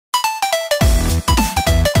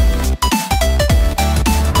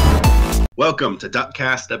Welcome to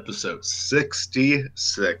DuckCast episode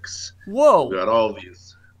 66. Whoa! We got all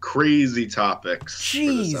these crazy topics for this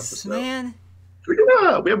Jeez, episode. man.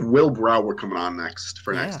 We have Will Brower coming on next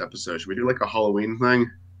episode. Should we do like a Halloween thing?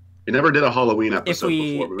 We never did a Halloween episode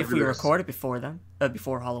before. If we record it before then,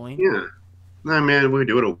 before Halloween. Yeah. Nah, man, we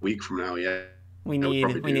do it a week from now. Yeah. We need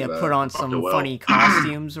to put on some funny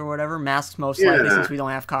costumes or whatever, masks most likely since we don't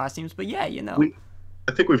have costumes. But yeah, you know.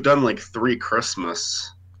 I think we've done like 3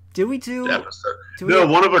 Christmas. Did we do?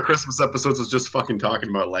 One of our Christmas episodes was just fucking talking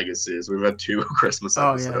about legacies. We've had 2 Christmas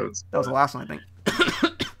episodes. Yeah. That was the last one, I think.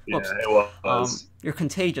 Yeah, it was. You're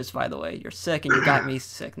contagious, by the way. You're sick, and you got me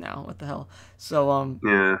sick now. What the hell? So,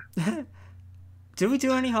 yeah. Did we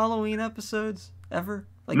do any Halloween episodes ever?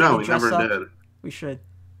 Like, no, we never did. We should.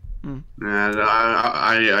 Yeah,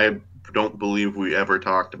 I don't believe we ever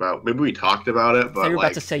talked about. Maybe we talked about it, but you're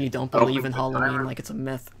about to say you don't believe in Halloween, like it's a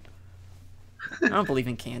myth. I don't believe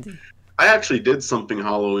in candy. I actually did something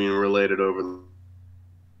Halloween related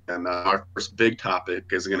and our first big topic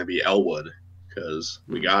is going to be Elwood, because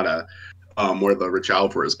we gotta. We're the Rich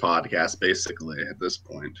Alvarez podcast, basically, at this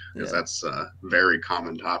point, because that's a very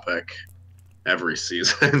common topic every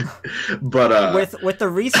season. But with the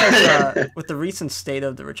recent state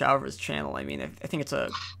of the Rich Alvarez channel, I mean, I think it's a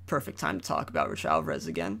perfect time to talk about Rich Alvarez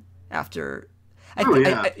again. After,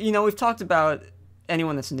 we've talked about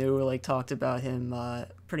anyone that's new, like talked about him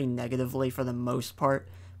pretty negatively for the most part,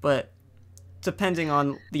 but depending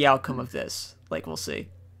on the outcome of this, like we'll see.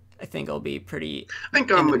 I think it'll be pretty. I think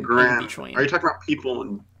on the grand. Are you talking about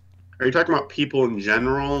people? Are you talking about people in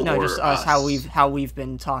general? No, or just us. How we've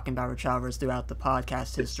been talking about Rich Alvarez throughout the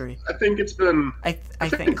podcast history. I think it's been. I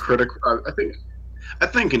think critical. I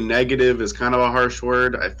think negative is kind of a harsh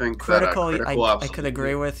word. I think critical. I could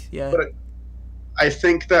agree with. Yeah. But I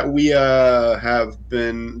think that we have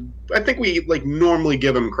been. I think we normally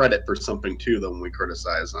give him credit for something too, though, when we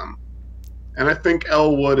criticize him. And I think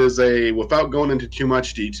Elwood is without going into too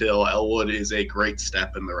much detail, Elwood is a great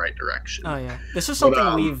step in the right direction. Oh, yeah. This is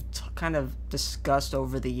something we've kind of discussed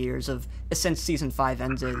over the years since Season 5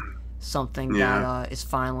 ended, something that is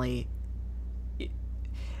finally...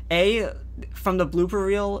 from the blooper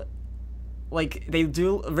reel, like,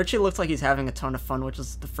 Richie looks like he's having a ton of fun, which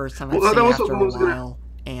is the first time I've seen it after a while.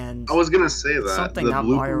 And I was going to say that. Something not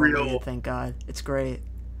Mario-related, thank God. It's great.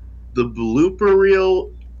 The blooper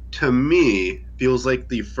reel... to me, feels like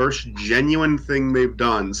the first genuine thing they've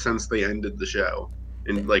done since they ended the show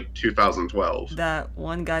in 2012. That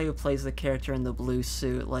one guy who plays the character in the blue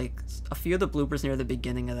suit, like a few of the bloopers near the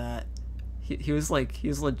beginning of that, he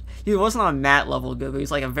wasn't on Matt level good, but he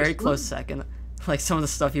was like a very close second. Like some of the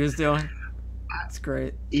stuff he was doing, it's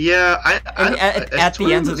great. Yeah, at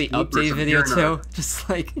the end of the update video too, just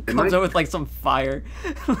like it comes out with like some fire.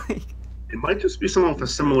 Like, it might just be someone with a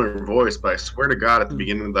similar voice, but I swear to God, at the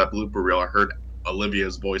beginning of that blooper reel, I heard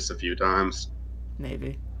Olivia's voice a few times.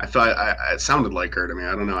 Maybe. I thought it sounded like her to me.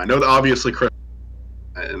 I don't know. I know that obviously Chris,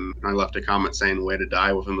 and I left a comment saying "way to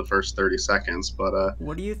die" within the first 30 seconds. But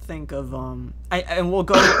what do you think of and we'll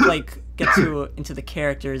go get into the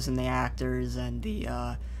characters and the actors and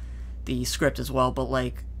the script as well. But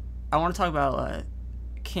I want to talk about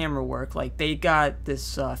camera work. Like they got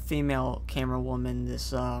this female camera woman,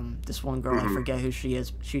 this one girl, I forget who she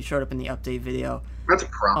is. She showed up in the update video. That's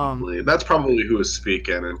probably who is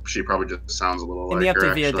speaking, and she probably just sounds a little like her. In the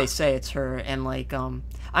update video, they say it's her, and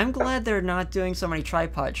I'm glad they're not doing so many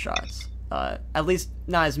tripod shots. At least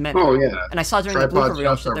not as many. Oh yeah. And I saw during the blooper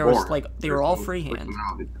reel that there was they were all freehand.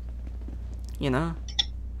 You know.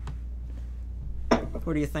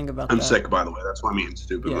 What do you think about that? I'm sick, by the way. That's why I'm eating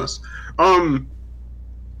stupidness.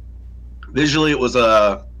 Visually, it was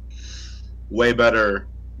way better.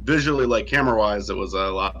 Visually, camera-wise, it was a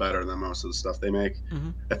lot better than most of the stuff they make.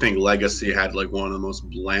 I think Legacy had one of the most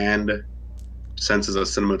bland senses of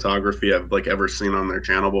cinematography I've ever seen on their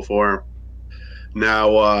channel before.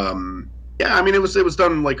 Now, I mean, it was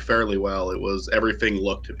done fairly well. It was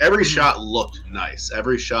every shot looked nice.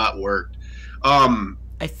 Every shot worked.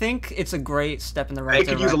 I think it's a great step in the right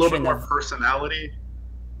direction. It could use a little bit more personality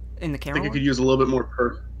in the camera. I think it could use a little bit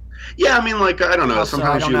more Yeah, I mean, I don't know. Also,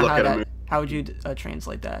 sometimes you look at a movie. How would you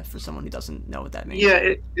translate that for someone who doesn't know what that means?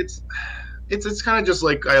 Yeah, it's kind of just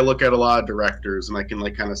I look at a lot of directors and I can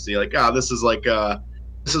kind of see this is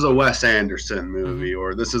a Wes Anderson movie,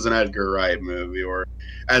 or this is an Edgar Wright movie, or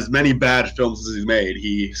as many bad films as he's made,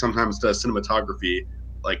 he sometimes does cinematography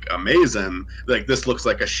amazing. This looks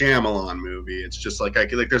like a Shyamalan movie. It's just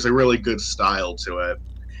there's a really good style to it,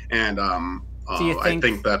 and I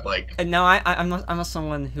think that No, I'm not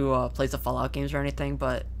someone who plays the Fallout games or anything,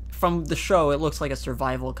 but from the show, it looks like a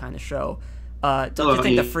survival kind of show. Don't you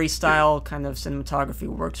think the freestyle kind of cinematography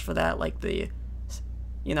works for that? Like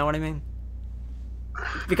you know what I mean?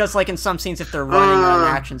 Because like in some scenes, if they're running on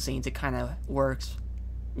action scenes, it kind of works.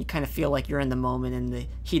 You kind of feel like you're in the moment, in the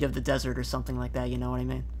heat of the desert or something like that. You know what I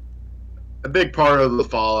mean? A big part of the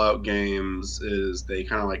Fallout games is they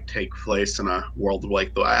kind of like take place in a world of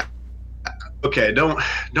like the. Okay,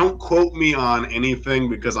 don't quote me on anything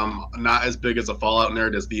because I'm not as big as a Fallout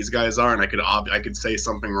nerd as these guys are, and I could say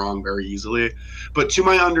something wrong very easily. But to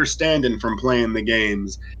my understanding from playing the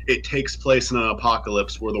games, it takes place in an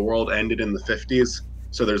apocalypse where the world ended in the 50s.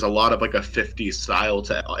 So there's a lot of like a 50s style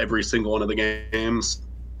to every single one of the games.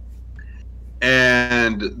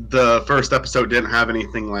 And the first episode didn't have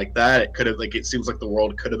anything like that. It could have it seems like the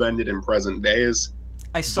world could have ended in present days.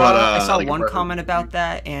 I saw like one comment about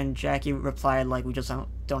that, and Jackie replied like, "We just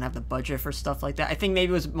don't have the budget for stuff like that." I think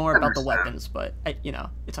maybe it was more about the weapons, but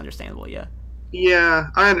it's understandable. Yeah. Yeah,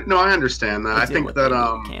 I understand that. I think that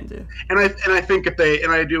can do. And I think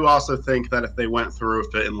I do also think that if they went through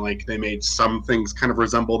with it and like they made some things kind of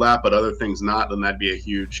resemble that, but other things not, then that'd be a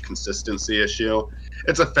huge consistency issue.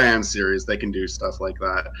 It's a fan series; they can do stuff like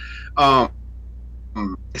that.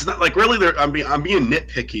 It's not like really. I'm being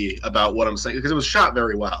nitpicky about what I'm saying because it was shot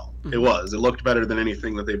very well. Mm-hmm. It looked better than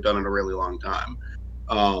anything that they've done in a really long time.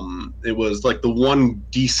 It was like the one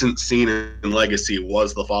decent scene in Legacy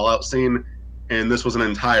was the Fallout scene. And this was an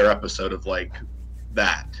entire episode of like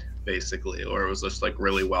that, basically, or it was just like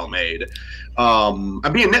really well made. I'm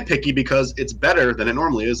being nitpicky because it's better than it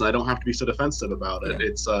normally is, and I don't have to be so defensive about it. Yeah.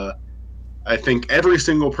 It's I think every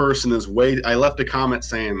single person is I left a comment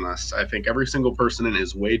saying this. I think every single person in it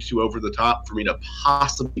is way too over the top for me to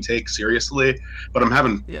possibly take seriously, but I'm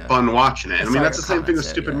having fun watching it. I mean, that's the same thing with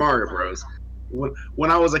Stupid Mario Bros. When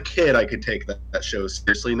I was a kid, I could take that show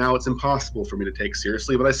seriously. Now it's impossible for me to take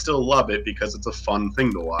seriously, but I still love it because it's a fun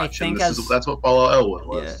thing to watch. And that's what Fallout Elwood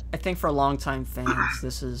was. Yeah, I think for longtime fans,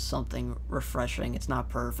 this is something refreshing. It's not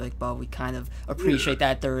perfect, but we kind of appreciate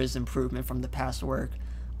that there is improvement from the past work.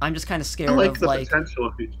 I'm just kind of scared of the potential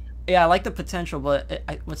of each. Yeah, I like the potential, but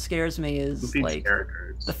what scares me is like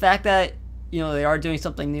the fact that they are doing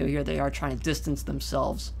something new here. They are trying to distance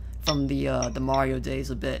themselves from the Mario days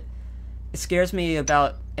a bit. It scares me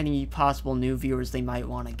about any possible new viewers they might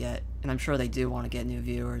want to get, and I'm sure they do want to get new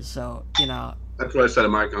viewers. So that's what I said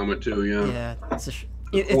in my comment too. Yeah,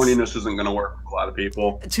 corniness isn't going to work for a lot of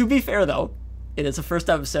people. To be fair, though, it is a first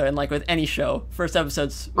episode, and like with any show, first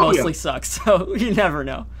episodes mostly suck. So you never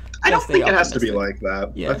know. I don't think it has to be like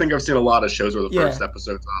that. Yeah. I think I've seen a lot of shows where the first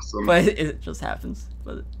episode's awesome, but it just happens.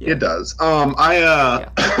 But it does. By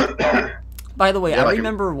the way, I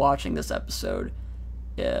remember watching this episode.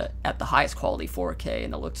 At the highest quality 4K,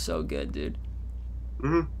 and it looked so good, dude.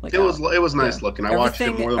 Mm-hmm. Like, it was nice looking. I watched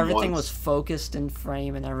it more than once. Everything was focused in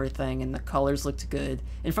frame and everything, and the colors looked good.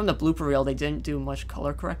 And from the blooper reel, they didn't do much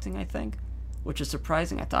color correcting, I think, which is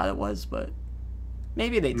surprising. I thought it was, but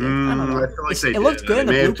maybe they did. I don't know. I feel like it looked good in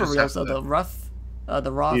the blooper reels, though.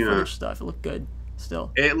 The raw footage stuff, it looked good.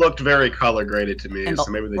 Still, it looked very color graded to me. So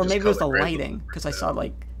maybe it was the lighting, because I saw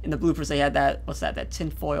like in the bloopers they had that that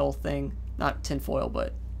tinfoil thing. Not tinfoil,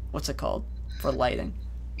 but what's it called for lighting?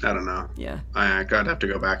 I don't know. Yeah. I'd have to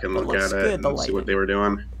go back and look at it and see what they were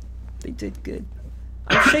doing. They did good.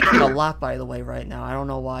 I'm shaking a lot, by the way, right now. I don't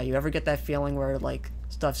know why. You ever get that feeling where like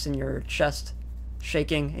stuff's in your chest,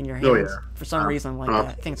 shaking in your hands? Oh, yeah. For some reason, like that.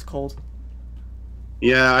 I think it's cold.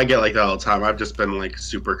 Yeah, I get like that all the time. I've just been like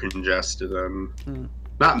super congested and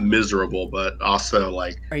not miserable, but also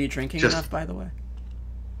like. Are you drinking enough, by the way?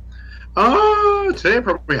 Today I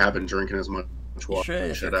probably haven't drinking as much water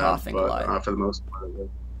as I should have, but for the most part,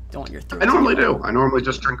 don't want your throat. I normally do. I normally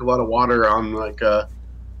just drink a lot of water on like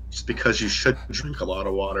just because you should drink a lot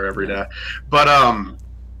of water every day. But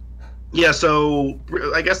yeah. So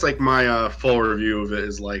I guess like my full review of it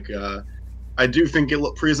is like I do think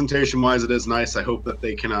presentation wise it is nice. I hope that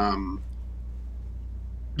they can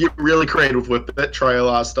get really creative with it, try a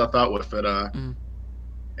lot of stuff out with it.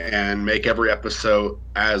 And make every episode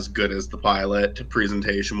as good as the pilot,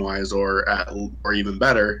 presentation-wise, or even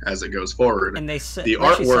better as it goes forward. And the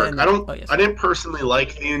artwork. I didn't personally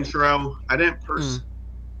like the intro. I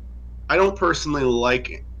don't personally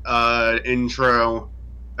like intro.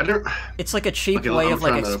 I don't. It's like a cheap way of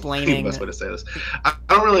like explaining. The best way to say this. I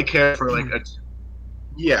don't really care for like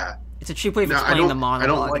yeah. It's a cheap way of explaining the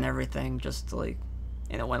monologue and everything. Just like,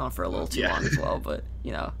 and it went on for a little too long as well. But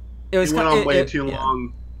it went on way too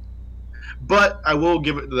long. But I will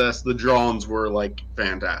give it this: the drawings were like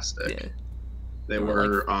fantastic. Yeah. They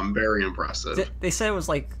were very impressive. They said it was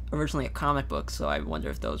like originally a comic book, so I wonder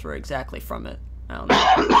if those were exactly from it. I don't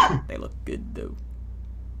know. They look good though.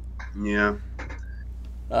 Yeah.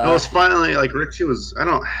 It was finally like Richie was.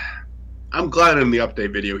 I'm glad in the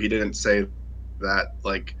update video he didn't say that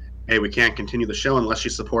like, hey, we can't continue the show unless you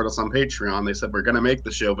support us on Patreon. They said we're gonna make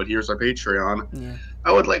the show, but here's our Patreon. Yeah.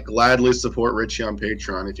 I would like gladly support Richie on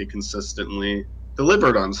Patreon if he consistently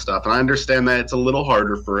delivered on stuff. And I understand that it's a little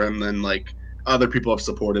harder for him than like other people have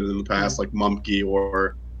supported in the past, like Mumkey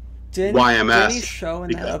or YMS. Didn't he show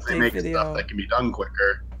in that because they update make video stuff that can be done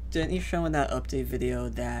quicker. Didn't you show in that update video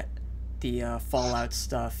that the Fallout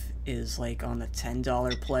stuff is like on the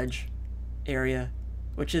 $10 pledge area,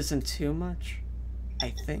 which isn't too much,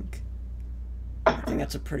 I think. I think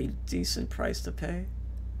that's a pretty decent price to pay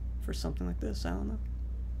for something like this. I don't know.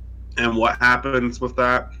 And what happens with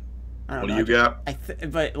that? What do you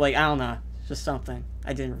get? But like I don't know, just something.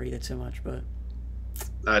 I didn't read it too much, but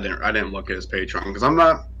I didn't look at his Patreon because I'm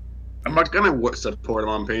not gonna support him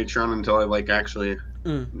on Patreon until I like actually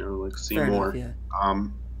like see fair more. Enough, yeah.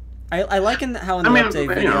 I like how in the update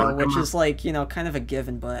video, which is like kind of a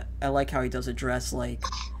given, but I like how he does address like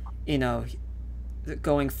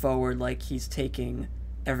going forward, like he's taking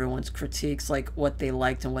everyone's critiques, like what they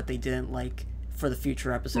liked and what they didn't like for the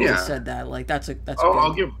future episodes. He said that like that's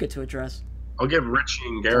good to address. I'll give Richie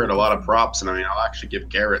and Garrett a lot of props, and I'll actually give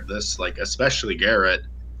Garrett this, like especially Garrett.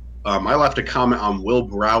 I left a comment on Will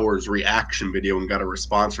Brower's reaction video and got a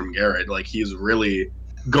response from Garrett. Like he's really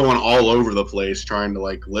going all over the place trying to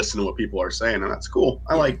like listen to what people are saying, and that's cool.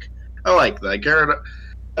 I like that. Garrett,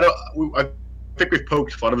 I think we've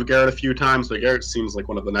poked fun of Garrett a few times, but Garrett seems like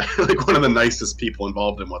one of the nicest people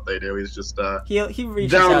involved in what they do. He's just he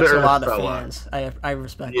reaches out to a lot of fans. I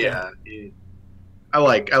respect that. I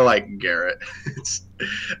like Garrett.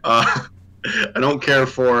 I don't care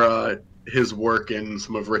for his work in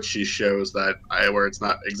some of Richie's shows where it's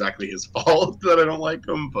not exactly his fault that I don't like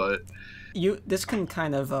him, but this can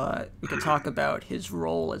kind of we can talk about his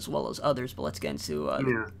role as well as others, but let's get into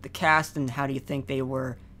the cast and how do you think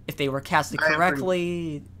if they were casted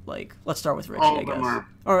correctly. Like let's start with Richie, I guess.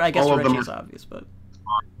 Or I guess Richie's obvious, but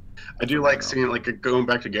I do like seeing going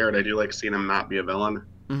back to Garrett. I do like seeing him not be a villain.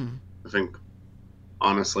 Mm-hmm. I think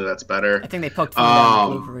honestly that's better. I think they poked fun at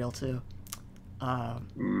the blooper reel too.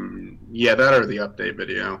 Yeah, that or the update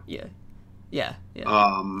video. Yeah.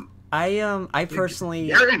 I personally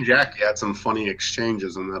Garrett and Jackie had some funny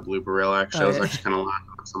exchanges in that blooper reel. Actually, I was actually kind of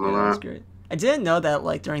laughing at some of that. That's great. I didn't know that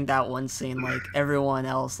like during that one scene, like everyone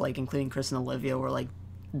else, like including Chris and Olivia, were like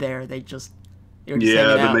there. They were just hanging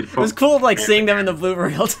out. It was cool, like seeing them in the blooper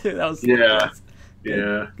reel too. That was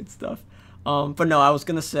good stuff. But no, I was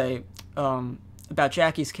gonna say about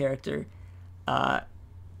Jackie's character.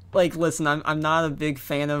 Like, listen, I'm not a big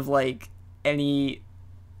fan of like any.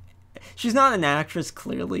 She's not an actress,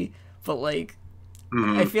 clearly, but like,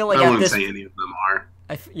 I feel like I wouldn't say any of them are.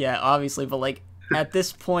 Yeah, obviously, but like at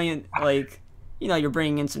this point, like you're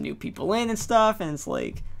bringing in some new people in and stuff, and it's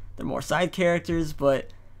like they're more side characters,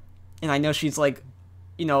 and I know she's like,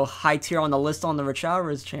 high tier on the list on the Rich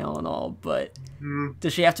Alvarez channel and all, but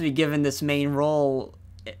does she have to be given this main role?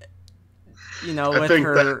 With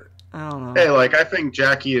her. I don't know. Hey, like I think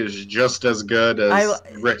Jackie is just as good as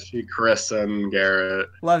Richie, Chris, and Garrett.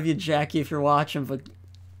 Love you, Jackie, if you're watching, but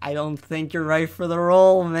I don't think you're right for the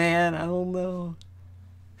role, man. I don't know.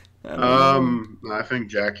 I think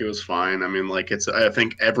Jackie was fine. I mean, like I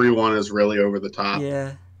think everyone is really over the top.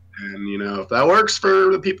 Yeah. And if that works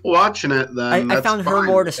for the people watching it, then I found her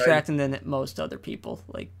more distracting than most other people.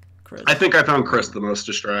 Like Chris. I think I found Chris the most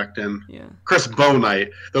distracting. Yeah. Chris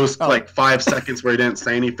Bonite. Those like 5 seconds where he didn't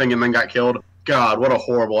say anything and then got killed. God, what a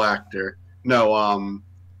horrible actor. No,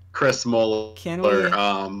 Chris Muller Can we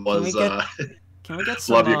get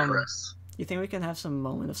some? Love you, Chris. You think we can have some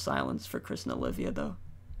moment of silence for Chris and Olivia, though?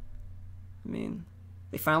 I mean,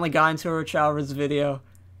 they finally got into a Rich Alvarez video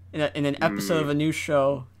in an episode of a new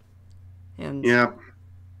show, and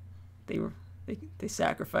they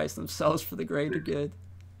sacrificed themselves for the greater good.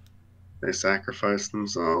 They sacrificed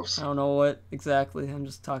themselves. I don't know what exactly. I'm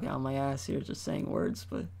just talking out my ass here, just saying words,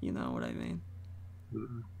 but you know what I mean.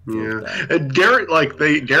 Yeah, and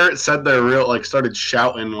Garrett said they're started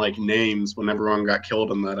shouting like names when everyone got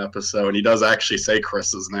killed in that episode, and he does actually say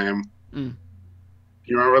Chris's name. Do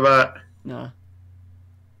you remember that? No.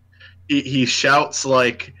 He shouts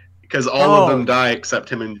like because all of them die except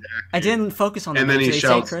him and Jackie. I didn't focus on that. And then he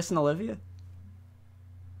shouts, say Chris and Olivia?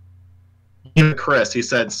 Chris. He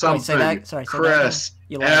said something. Say that. Sorry, Chris.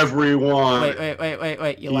 Everyone.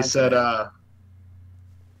 Wait. He said.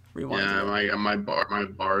 Rewind. Yeah, my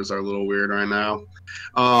bars are a little weird right now.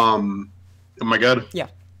 Am I good? Yeah.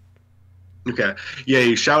 Okay. Yeah,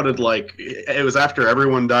 he shouted like it was after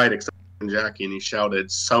everyone died except Jackie, and he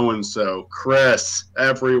shouted, "So-and-so, Chris,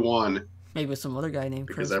 everyone." Maybe with some other guy named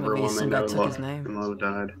Chris. Because everyone maybe some guy took his name.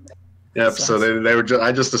 Died. Yep, so they were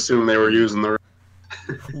I just assumed they were using the...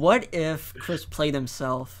 What if Chris played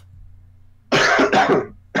himself?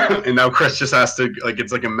 And now Chris just has to, like,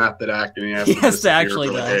 it's like a method act, and he has to actually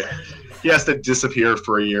die. He has to disappear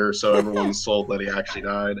for a year so everyone's sold that he actually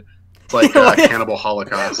died. It's like Cannibal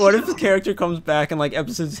Holocaust. What if his character comes back in like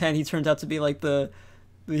episode 10, he turns out to be like the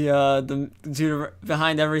dude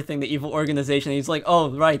behind everything, the evil organization. He's like,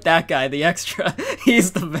 oh right, that guy, the extra.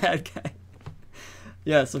 He's the bad guy.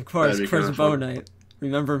 Yes, of course, Chris Bownight.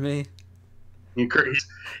 Remember me? He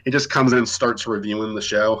just comes in and starts reviewing the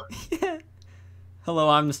show. Yeah. Hello,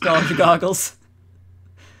 I'm Nostalgia Goggles.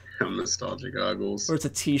 I'm Nostalgia Goggles. Or it's a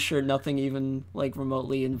T-shirt, nothing even like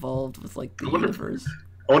remotely involved with like the universe.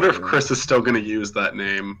 I wonder if Chris is still going to use that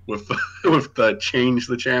name with the change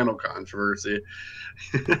the channel controversy.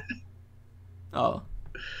 Oh.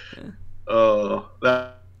 Yeah. Oh,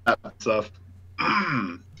 that stuff.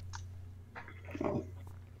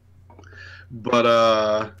 But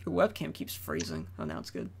your webcam keeps freezing. Oh, now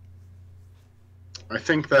it's good. I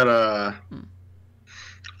think that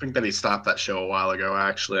he stopped that show a while ago.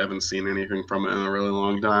 Actually, I haven't seen anything from it in a really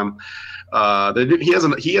long time. He has a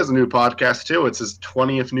new podcast too. It's his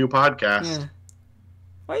 20th new podcast. Yeah.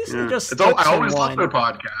 Why is he just? I always love their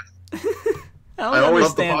podcast. I always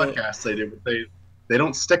love the podcasts they do, but they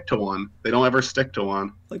don't stick to one. They don't ever stick to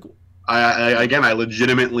one. Like, I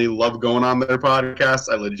legitimately love going on their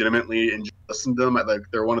podcasts. I legitimately enjoy listening to them.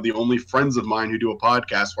 They're one of the only friends of mine who do a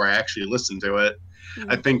podcast where I actually listen to it.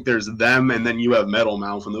 I think there's them, and then you have Metal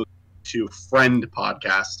Mouth, and those two friend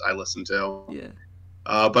podcasts I listen to. Yeah.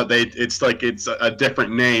 But it's a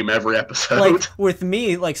different name every episode. Like with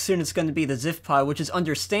me, like soon it's going to be the Ziff Pod, which is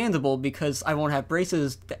understandable because I won't have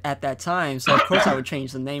braces at that time. So of course I would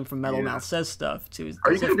change the name from Metal Mouth Says Stuff to.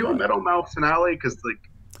 Are you going to do a Metal Mouth finale? Because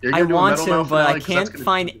I want to, but I can't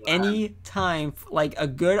find any time, like a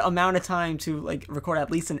good amount of time to like record at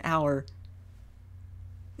least an hour.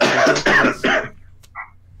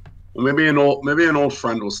 Well, maybe an old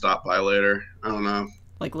friend will stop by later. I don't know.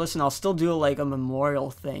 Like, listen, I'll still do like a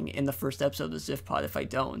memorial thing in the first episode of the Ziff Pod if I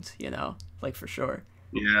don't, like for sure.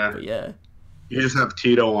 Yeah. But yeah. You just have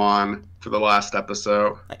Tito on for the last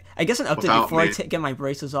episode. I guess an update before I get my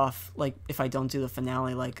braces off. Like, if I don't do the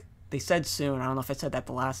finale, like they said soon. I don't know if I said that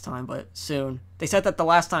the last time, but soon. They said that the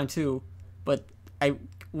last time too, but I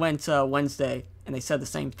went Wednesday and they said the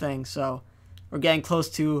same thing. So we're getting close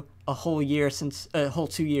to a whole 2 years since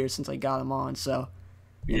I got them on. So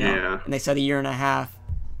you know, and they said 1.5 years,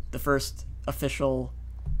 the first official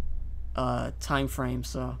time frame.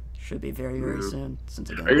 So should be very soon.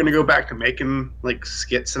 Are you gonna go back to making like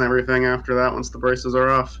skits and everything after that once the braces are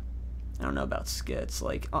off? I don't know about skits.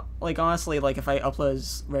 Like honestly, like if I upload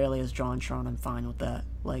as rarely as JonTron, I'm fine with that.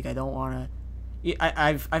 Like I don't want to.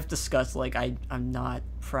 I've discussed like I'm not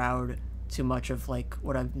proud too much of like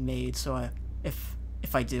what I've made. So if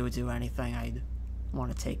I do anything, I'd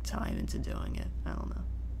want to take time into doing it. I don't know.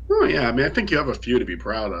 Oh yeah, I mean I think you have a few to be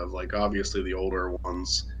proud of. Like obviously the older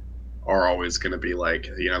ones are always going to be like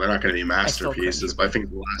they're not going to be masterpieces. But I think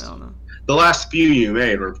the last few you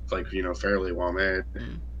made were like fairly well made.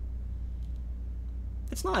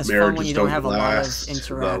 It's not as fun when you don't have a lot of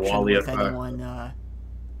interaction with anyone,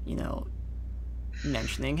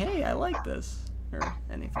 mentioning, "Hey, I like this" or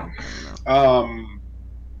anything. I don't know.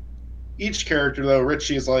 Each character though,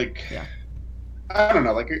 Richie's like, I don't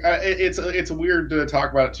know, like it's weird to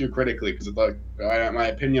talk about it too critically because like my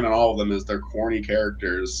opinion on all of them is they're corny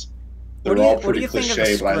characters. They're all pretty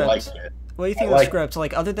cliche, but I like it. What do you think of the scripts?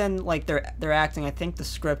 Like, other than like their acting, I think the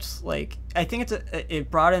scripts, like, I think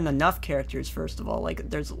it brought in enough characters. First of all, like,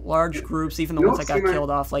 there's large groups, even the ones that got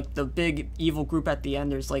killed off. Like the big evil group at the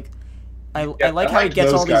end. There's like, I like how he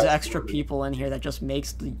gets all these extra people in here that just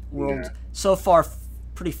makes the world so far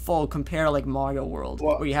pretty full compared to like Mario World,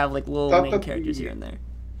 where you have like little main characters here and there.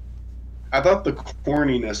 I thought the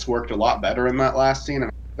corniness worked a lot better in that last scene,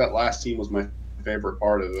 and that last scene was my favorite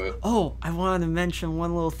part of it. Oh, I wanted to mention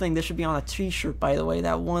one little thing. This should be on a t-shirt, by the way.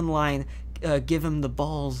 That one line, give him the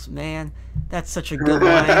balls, man. That's such a good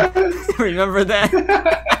line. Remember that?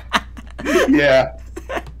 Yeah.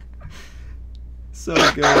 So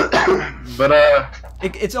good. But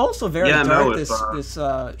it's also very dark, this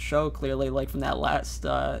show, clearly, like from that last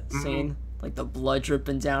scene. Like the blood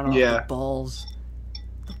dripping down on the balls.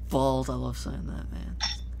 The balls, I love saying that, man.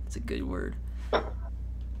 It's a good word.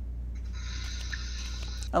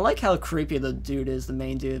 I like how creepy the dude is, the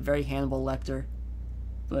main dude. Very Hannibal Lecter.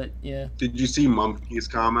 But, yeah. Did you see Mumpy's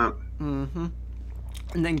comment? Mm-hmm.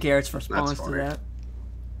 And then Garrett's response to that.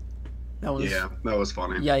 That was that was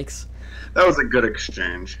funny. Yikes. That was a good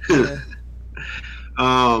exchange. Yeah.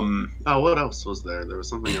 What else was there? There was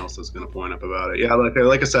something else I was going to point up about it. Yeah,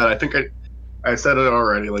 like I said, I think I said it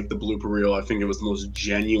already. Like the blooper reel, I think it was the most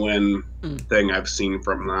genuine thing I've seen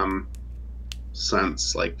from them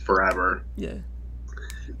since like forever. Yeah.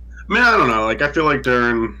 I mean, I don't know. Like I feel like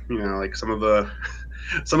during like some of the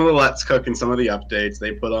Let's Cook and some of the updates,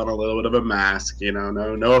 they put on a little bit of a mask.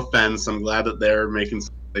 No offense. I'm glad that they're making.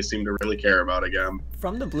 They seem to really care about again.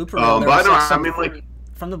 From the blooper reel, but I mean, like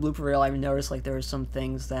from the blooper reel, I've noticed like there were some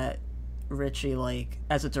things that Richie, like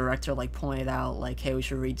as a director, like pointed out, like, hey, we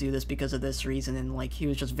should redo this because of this reason, and like he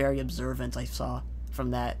was just very observant. I saw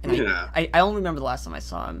from that, and yeah. I only remember the last time I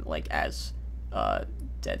saw him like as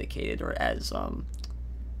dedicated or as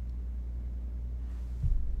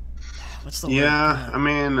what's the word? Yeah, I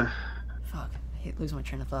mean, fuck, I hate losing my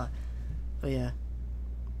train of thought, but yeah,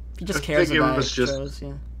 he just cares about it. Shows,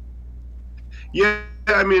 yeah. Yeah,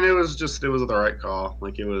 I mean, it was the right call.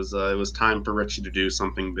 Like it was time for Richie to do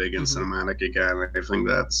something big and cinematic again. I think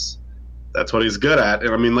that's what he's good at.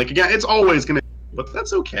 And I mean, like again, it's always gonna, but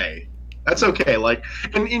that's okay. That's okay. Like,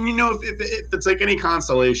 and if it's like any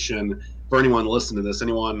consolation for anyone listening to this,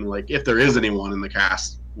 anyone like if there is anyone in the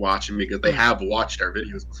cast watching, because they have watched our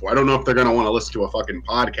videos before. I don't know if they're gonna want to listen to a fucking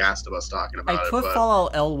podcast of us talking about it. I put follow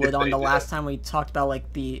Elwood on the last time we talked about like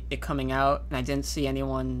it coming out, and I didn't see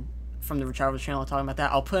anyone from the Rich Alvarez channel talking about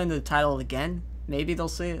that. I'll put in the title again. Maybe they'll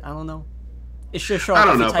see it. I don't know. It should show up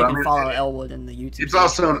if you type in follow Elwood in the YouTube.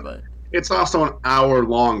 It's also an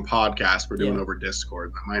hour-long podcast we're doing over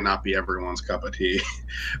Discord. That might not be everyone's cup of tea,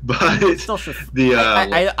 but it still should.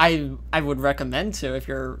 I would recommend to if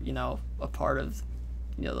you're a part of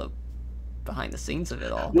the behind the scenes of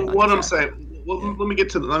it all. What I'm saying. Well, let me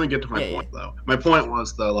get to my point though. My point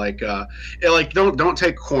was though, don't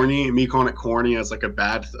take me calling it corny as like a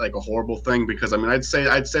bad, like a horrible thing, because I mean I'd say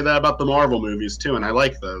that about the Marvel movies too, and I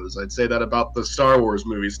like those. I'd say that about the Star Wars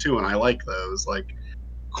movies too, and I like those. Like,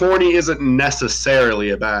 corny isn't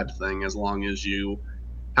necessarily a bad thing as long as you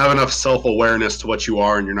have enough self-awareness to what you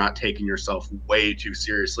are and you're not taking yourself way too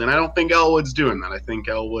seriously. And I don't think Elwood's doing that. I think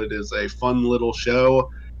Elwood is a fun little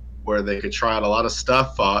show where they could try out a lot of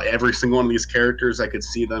stuff. Every single one of these characters, I could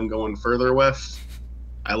see them going further with.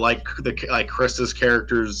 I like Chris's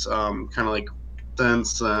characters, kind of like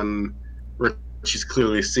Sense, and she's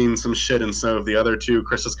clearly seen some shit, and so the other two.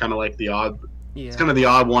 Chris is kind of like the odd. Yeah. It's kind of the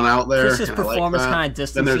odd one out there. Chris's performance kind of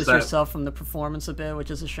distances herself from the performance a bit,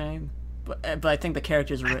 which is a shame. But I think the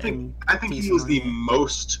characters are written. I think he was the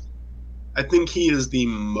most. I think he is the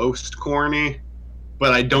most corny.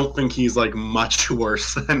 But I don't think he's like much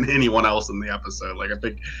worse than anyone else in the episode. Like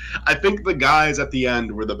I think the guys at the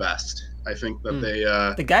end were the best. I think that they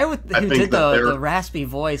the guy who did the raspy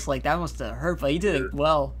voice, like that must have hurt, but he did it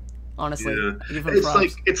well. Honestly, yeah.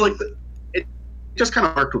 It just kind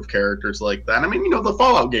of worked with characters like that. I mean, the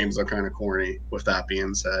Fallout games are kind of corny. With that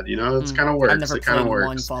being said, it's kind of works. I've never played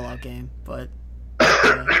one Fallout game, but.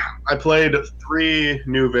 I played 3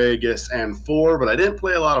 New Vegas and 4, but I didn't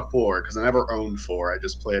play a lot of 4 because I never owned 4. I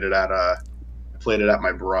just played it at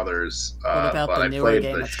my brother's. What about the newer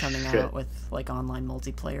game that's coming out with like online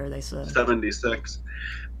multiplayer? They said 76.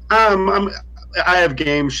 I have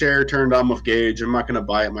Game Share turned on with Gage. I'm not gonna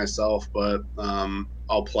buy it myself, but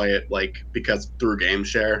I'll play it because through Game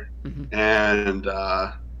Share, and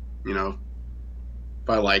if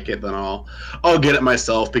I like it, then I'll get it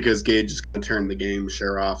myself, because Gage is gonna turn the Game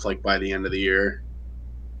Share off by the end of the year,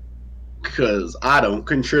 because I don't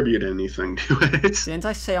contribute anything to it. Didn't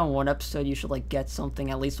I say on one episode you should get something,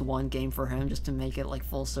 at least one game for him, just to make it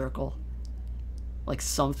full circle,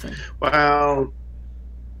 something? Well,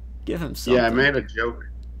 give him something. Yeah, I made a joke.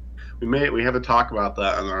 We have to talk about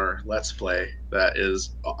that on our Let's Play that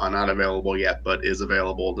is not available yet, but is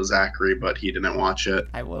available to Zachary, but he didn't watch it.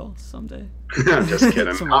 I will someday. I'm just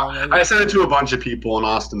kidding. I sent it to a bunch of people, and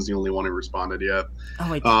Austin's the only one who responded yet.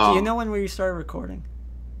 Oh wait, do you know when we started recording?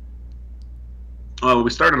 Oh, we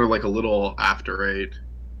started a little after 8.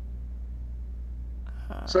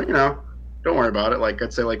 So don't worry about it.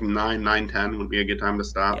 I'd say 9:10 would be a good time to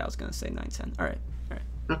stop. Yeah, I was gonna say 9:10. All right.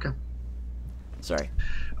 Okay. Sorry.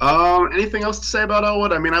 Anything else to say about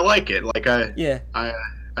Elwood? I mean, I like it. I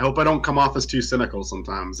hope I don't come off as too cynical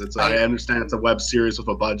sometimes. I understand it's a web series with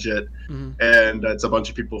a budget, and it's a bunch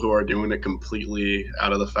of people who are doing it completely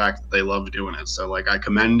out of the fact that they love doing it. So, I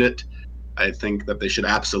commend it. I think that they should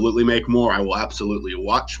absolutely make more. I will absolutely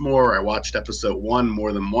watch more. I watched episode 1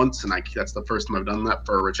 more than once, and that's the first time I've done that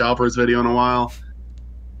for a Rich Alvarez video in a while.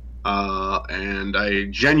 And I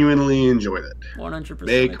genuinely enjoyed it. 100%.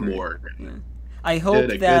 Make more. Yeah. I hope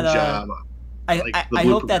that I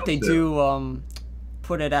hope that they do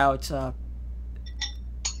put it out,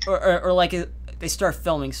 or like they start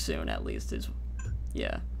filming soon at least.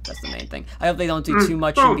 Yeah, that's the main thing. I hope they don't do too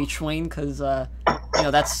much in between, because you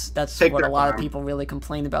know, that's what a lot of people really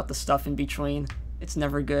complain about, the stuff in between. It's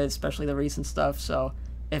never good, especially the recent stuff. So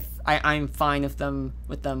if I'm fine with them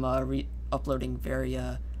uploading very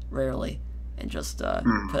rarely, and just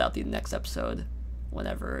put out the next episode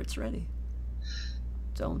whenever it's ready.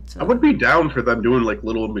 I would be down for them doing like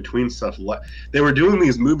little in between stuff. They were doing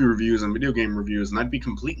these movie reviews and video game reviews, and I'd be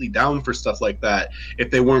completely down for stuff like that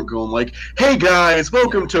if they weren't going like, "Hey guys,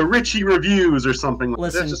 welcome to Richie Reviews" or something.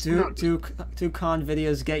 Listen, do con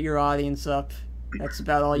videos, get your audience up. That's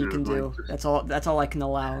about all you can do. That's all I can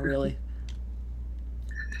allow, really.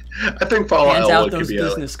 I think Fallout Hands Elwood out those could be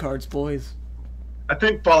business cards, boys. I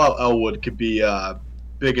think Fallout Elwood could be a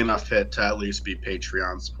big enough hit to at least be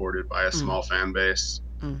Patreon supported by a small fan base.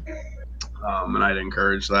 And I'd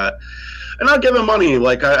encourage that, and I'll give him money.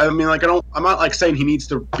 Like I mean, like I'm not like saying he needs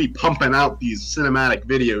to be pumping out these cinematic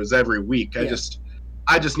videos every week. I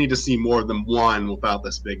just need to see more than one without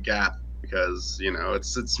this big gap, because you know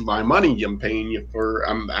it's my money I'm paying you for.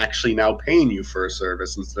 I'm actually now paying you for a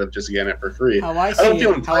service instead of just getting it for free. How I see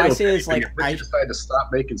it is like, if I decided to stop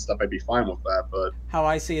making stuff, I'd be fine with that. But how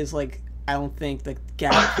I see it is like, I don't think the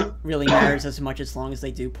gap really matters as much, as long as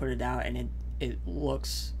they do put it out and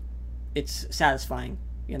it's satisfying,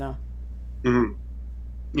 you know?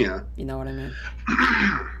 Yeah. You know what I mean?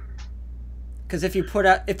 Because if they put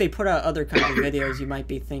out other kinds of videos, you might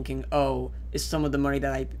be thinking, oh, is some of the money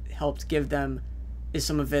that I helped give them, is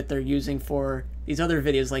some of it they're using for these other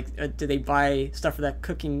videos? Like, did they buy stuff for that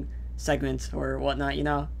cooking segment or whatnot, you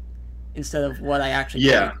know? Instead of what I actually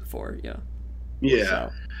paid for, you know? Yeah.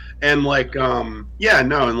 So. And like, and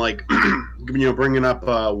like, you know, bringing up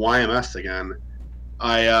YMS again,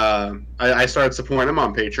 I started supporting him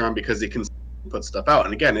on Patreon because he can put stuff out.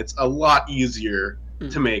 And again, it's a lot easier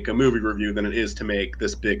to make a movie review than it is to make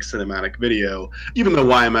this big cinematic video, even though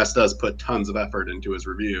YMS does put tons of effort into his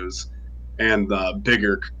reviews, and the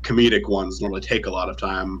bigger comedic ones normally take a lot of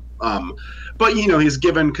time. But, you know, he's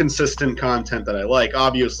given consistent content that I like.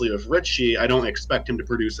 Obviously, with Richie, I don't expect him to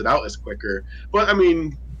produce it out as quicker. But, I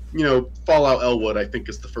mean, you know, Fallout Elwood, I think,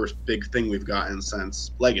 is the first big thing we've gotten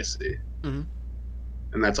since Legacy. And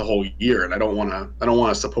that's a whole year, and I don't want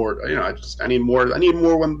to support. You know, I need more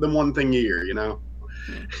than one thing a year. You know,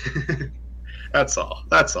 that's all.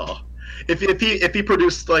 If he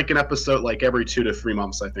produced like an episode like every 2 to 3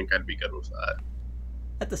 months, I think I'd be good with that.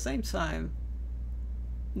 At the same time,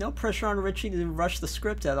 no pressure on Richie to rush the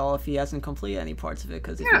script at all if he hasn't completed any parts of it.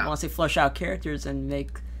 Because if he wants to flesh out characters and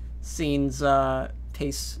make scenes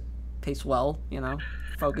pace well, you know.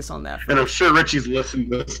 Focus on that. And I'm sure Richie's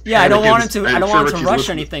listened to this. Yeah, I don't want him to rush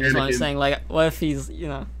anything. Is what I'm saying. Like, what if he's, you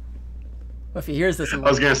know, what if he hears this? And I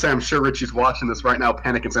was gonna say, I'm sure Richie's watching this right now,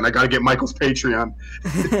 panicking, saying, "I gotta get Michael's Patreon."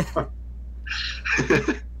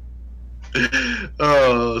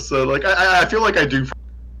 So like, I feel like I do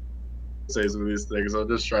say some of these things. I'll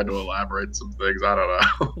just try to elaborate some things. I don't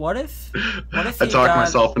know. What if I talk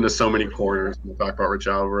myself into so many corners when I talk about Rich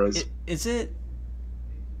Alvarez?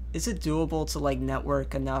 Is it doable to like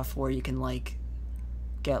network enough where you can like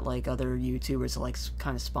get like other YouTubers to like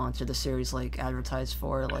kind of sponsor the series, like advertise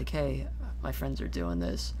for, like, hey, my friends are doing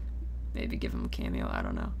this, maybe give them a cameo? I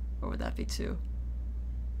don't know. Or would that be too?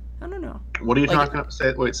 I don't know. What are you talking about?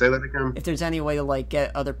 Say that again. If there's any way to like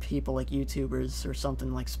get other people, like YouTubers or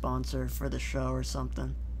something, like sponsor for the show or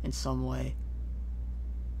something in some way.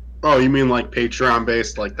 Oh, you mean like Patreon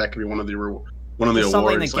based? Like that could be one of the awards.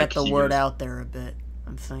 Something to get the word out there a bit.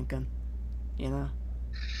 I'm thinking, you know,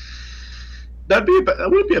 that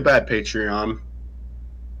would be a bad Patreon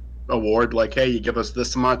award. Like, hey, you give us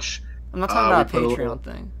this much. I'm not talking about a Patreon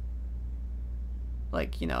thing.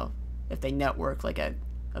 Like, you know, if they network like at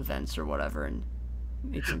events or whatever, and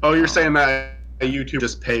you're saying that YouTube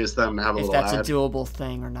just pays them to have a little ad? If that's a doable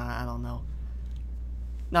thing or not, I don't know.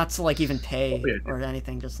 Not to like even pay or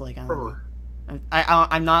anything, just like I don't know.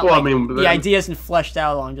 I'm not. Well, like, I mean, the idea isn't fleshed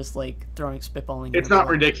out. I'm just like spitballing. It's not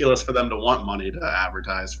ridiculous for them to want money to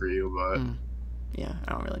advertise for you, but yeah,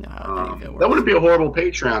 I don't really know how any of it works. That wouldn't be a horrible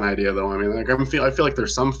Patreon idea, though. I mean, like I feel like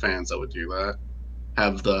there's some fans that would do that.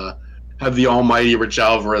 Have the almighty Rich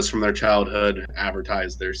Alvarez from their childhood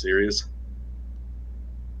advertise their series.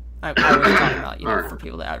 I was talking about, you know, for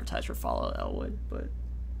people to advertise for Fallout Elwood, but.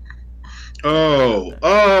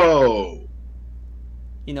 Oh.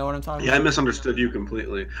 You know what I'm talking about? Yeah, I misunderstood you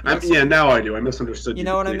completely. Now I do. I misunderstood you. You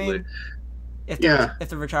know completely. what I mean? If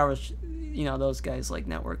the Rich Alvarez, you know, those guys like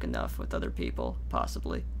network enough with other people,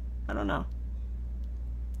 possibly. I don't know.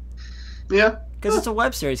 Yeah. Because it's a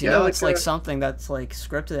web series, you Yeah, know. like It's like something that's like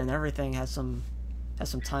scripted and everything has some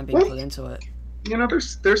time being put into it. You know,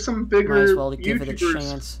 there's some Might as bigger well give it a YouTubers.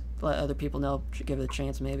 chance. Let other people know. Give it a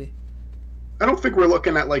chance, maybe. I don't think we're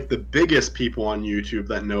looking at like the biggest people on YouTube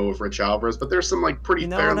that know of Rich Alvarez, but there's some like pretty You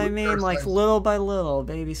know what fairly. I mean? Like little by little,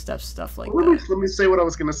 baby steps, stuff like that. Let me say what I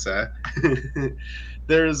was gonna say.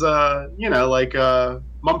 There's you know, like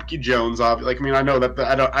Mumpke Jones. Like, I mean, I know that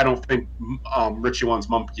I don't think Richie wants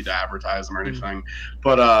Mumpke to advertise him or anything,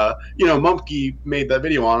 but you know, Mumpke made that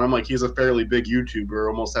video on him. Like, he's a fairly big YouTuber,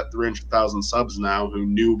 almost at 300,000 subs now, who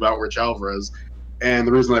knew about Rich Alvarez. And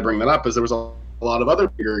the reason I bring that up is there was a lot of other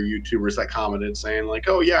bigger YouTubers that commented saying like,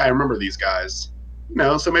 "Oh yeah, I remember these guys." You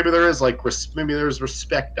know, so maybe there is like maybe there's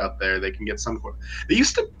respect out there. They can get some. They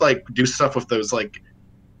used to like do stuff with those like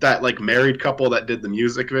that like married couple that did the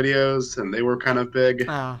music videos, and they were kind of big.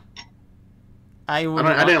 I don't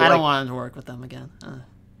want to work with them again.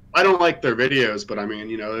 I don't like their videos, but I mean,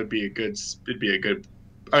 you know, it'd be a good.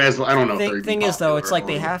 I mean, I don't know. Thing is, though, it's like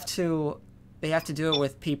they have to do it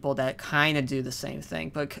with people that kind of do the same thing,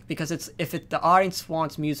 but because the audience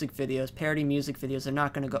wants music videos, parody music videos, they're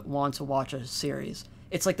not going to want to watch a series.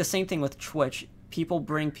 It's like the same thing with Twitch.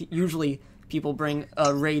 Usually people bring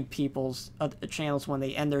raid people's channels when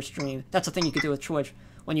they end their stream. That's the thing you could do with Twitch.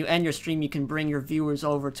 When you end your stream, you can bring your viewers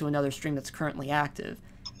over to another stream that's currently active.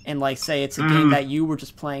 And, like, say it's a game that you were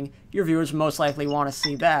just playing, your viewers most likely want to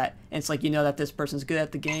see that. And it's like, you know that this person's good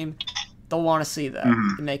at the game, they'll want to see that.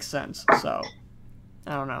 It makes sense. So,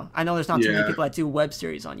 I don't know. I know there's not too many people that do web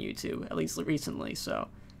series on YouTube, at least recently, so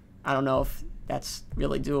I don't know if that's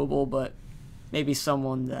really doable, but maybe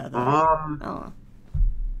someone that, I don't know.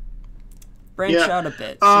 Branch out a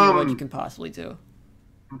bit, see what you can possibly do.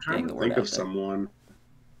 I'm trying to think of someone.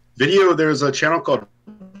 There's a channel called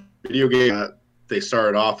Video Game that they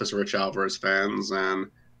started off as Rich Alvarez fans,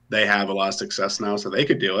 and they have a lot of success now, so they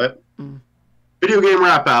could do it. Video Game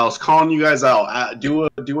Rap Alice, calling you guys out. Do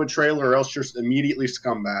a trailer, or else you're immediately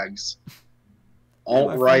scumbags.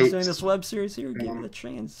 Alt-right. Doing this web series here, give it a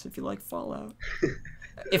chance if you like Fallout.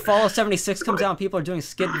 If Fallout 76 comes out and people are doing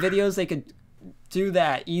skit videos, they could do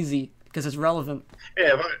that easy because it's relevant.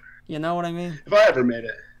 Yeah, you know what I mean? If I ever made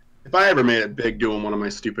it big doing one of my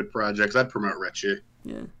stupid projects, I'd promote Richie.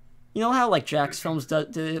 Yeah. You know how like Jack's Films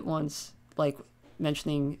did it once, like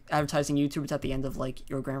advertising YouTubers at the end of like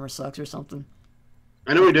Your Grammar Sucks or something.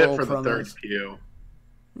 I know he did for the Third Pew.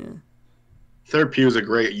 Yeah. Third Pew is a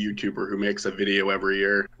great YouTuber who makes a video every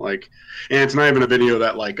year. Like, and it's not even a video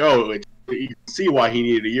that like, you can see why he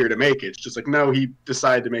needed a year to make it. It's just like, no, he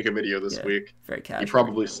decided to make a video this week. Very casual. He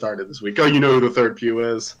probably started this week. Oh, you know who the Third Pew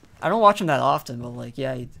is? I don't watch him that often, but like,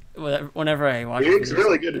 yeah, whenever I watch him, makes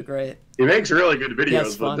really good. Great. He makes really good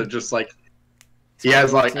videos, but they're just like, he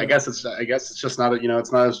has like, I guess it's just not,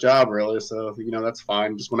 it's not his job really. So that's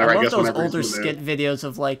fine. Just whenever I love those older skit videos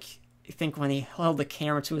of like, I think when he held the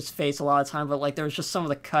camera to his face a lot of time, but like there was just some of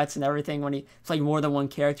the cuts and everything when it's like more than one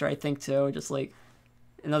character, I think too, just like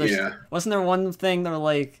wasn't there one thing that were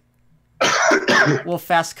like little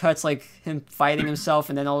fast cuts like him fighting himself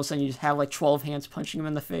and then all of a sudden you just have like 12 hands punching him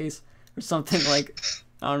in the face or something like,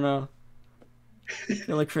 I don't know.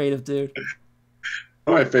 Really creative, dude.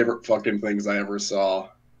 One of my favorite fucking things I ever saw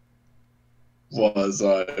was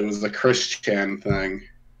it was the Chris Chan thing,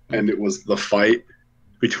 and it was the fight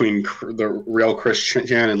between the real Chris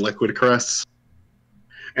Chan and Liquid Chris,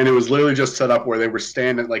 and it was literally just set up where they were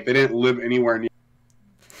standing like they didn't live anywhere near,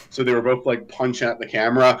 so they were both like punching at the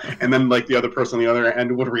camera, and then like the other person on the other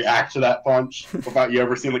end would react to that punch without you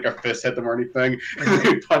ever seeing like a fist hit them or anything, and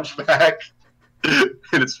they punch back, and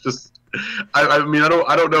it's just, I mean I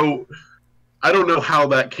don't know how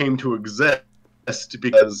that came to exist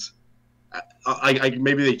because I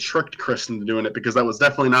maybe they tricked Chris into doing it because that was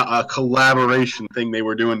definitely not a collaboration thing they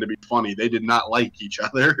were doing to be funny. They did not like each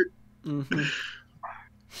other.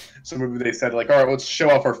 So maybe they said like, all right, let's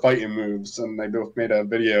show off our fighting moves, and they both made a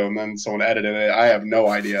video, and then someone edited it. I have no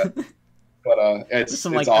idea, but it's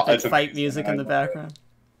some like epic fight music in the background.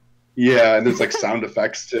 Yeah, and there's like sound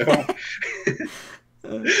effects too.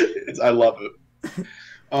 I love it.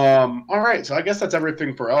 All right, so I guess that's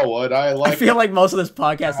everything for Elwood. I feel like most of this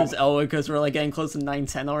podcast is Elwood because we're like getting close to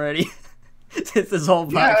 9:10 already. This whole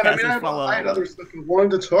podcast is full of. I had other stuff I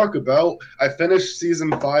wanted to talk about. I finished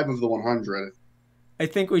season 5 of The 100. I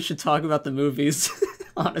think we should talk about the movies.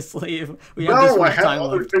 Honestly, if we have this much time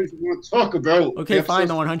left. Other things we want to talk about. Okay, fine.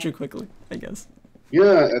 The 100 quickly, I guess.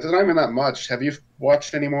 Yeah, it's not even that much. Have you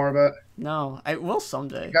watched any more of it? No, I will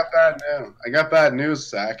someday. I got bad news,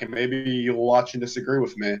 Zach, and maybe you'll watch and disagree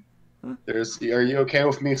with me. Are you okay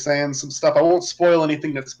with me saying some stuff? I won't spoil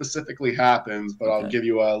anything that specifically happens, but I'll give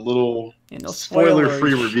you a little no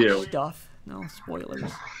spoiler-free review. Stuff. No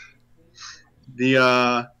spoilers.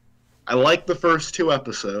 I liked the first 2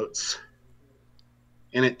 episodes,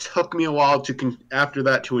 and it took me a while after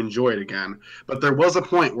that to enjoy it again. But there was a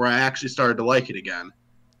point where I actually started to like it again,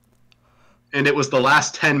 and it was the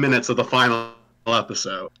last 10 minutes of the final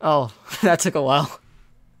episode. Oh, that took a while.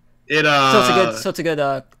 So it's a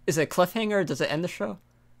good. Is it a cliffhanger? Does it end the show?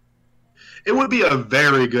 It would be a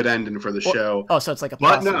very good ending for the show. Oh, so it's like a.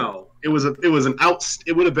 But no, it would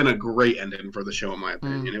have been a great ending for the show in my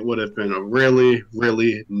opinion. It would have been a really,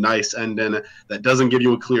 really nice ending that doesn't give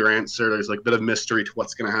you a clear answer. There's like a bit of mystery to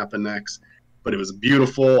what's going to happen next. But it was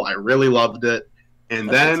beautiful. I really loved it. And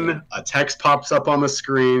then a text pops up on the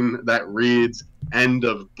screen that reads, "End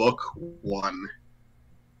of Book 1."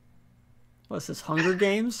 What's this, Hunger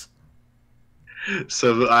Games?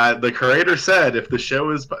 So the creator said if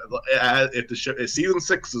season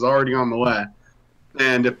 6 is already on the way,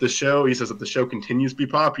 and if the show continues to be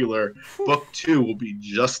popular, book 2 will be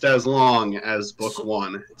just as long as book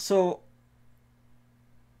 1. So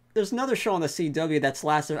there's another show on the CW that's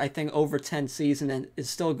lasted, I think, over 10 seasons and is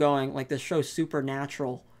still going. Like the show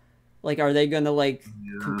Supernatural. Like, are they gonna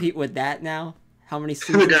compete with that now? How many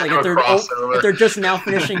seasons? Like if they're just now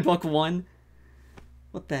finishing book 1.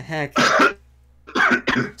 What the heck?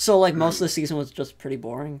 So, like, most of the season was just pretty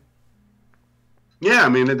boring. Yeah, I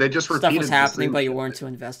mean, they just repeated stuff was happening, but you weren't too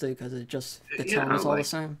invested because the tone was all the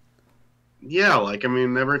same. Yeah, like, I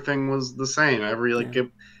mean, everything was the same.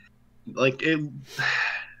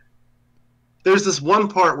 There's this one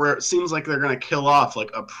part where it seems like they're gonna kill off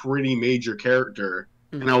like a pretty major character,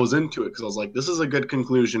 and I was into it because I was like, this is a good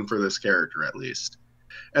conclusion for this character at least.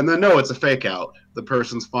 And then no, it's a fake out. The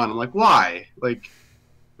person's fun. I'm like, why? Like.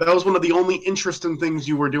 That was one of the only interesting things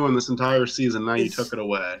you were doing this entire season. Now you took it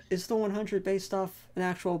away. Is the 100 based off an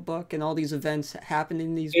actual book and all these events happen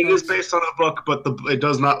in these books? It is based on a book, but it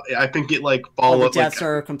does not. I think it follows. All the deaths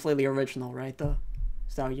are completely original, right? Though,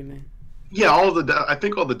 is that what you mean? Yeah, I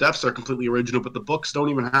think all the deaths are completely original, but the books don't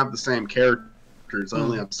even have the same characters.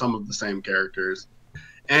 Only have some of the same characters,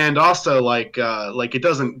 and also it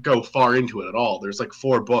doesn't go far into it at all. There's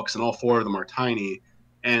 4 books, and all 4 of them are tiny.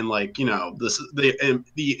 And all of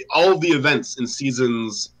the events in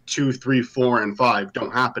seasons 2, 3, 4, and 5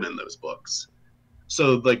 don't happen in those books.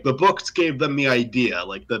 So the books gave them the idea,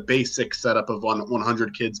 the basic setup of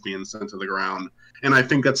 100 kids being sent to the ground. And I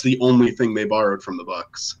think that's the only thing they borrowed from the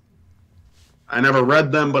books. I never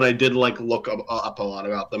read them, but I did look up a lot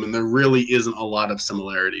about them, and there really isn't a lot of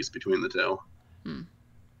similarities between the two.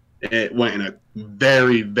 It went in a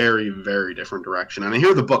very, very, very different direction, and I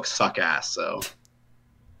hear the books suck ass. So.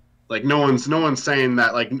 No one's saying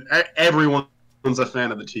that. Everyone's a fan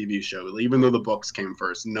of the TV show, even though the books came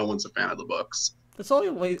first. No one's a fan of the books. That's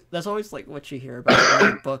always what you hear about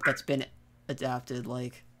a book that's been adapted.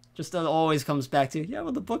 Just that always comes back to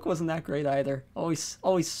well, the book wasn't that great either. Always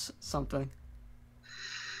something.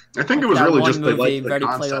 I think it was really just the Ready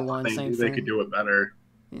Player One. They could do it better.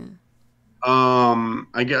 Yeah.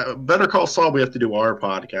 I get Better Call Saul. We have to do our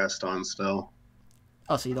podcast on still.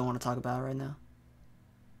 Oh, so you don't want to talk about it right now?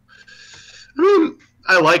 I mean,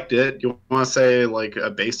 I liked it. You want to say a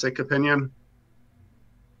basic opinion?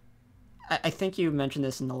 I think you mentioned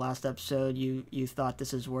this in the last episode. You thought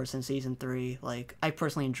this is worse than season 3. I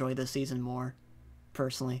personally enjoyed this season more,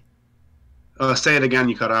 personally. Say it again.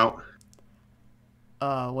 You cut out.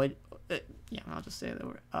 What? Yeah, I'll just say that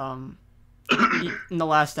word. In the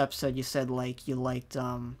last episode, you said you liked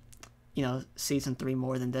season 3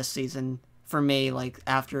 more than this season. For me,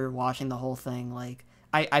 after watching the whole thing,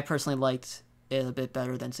 I personally liked it a bit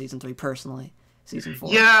better than season 3 personally. Season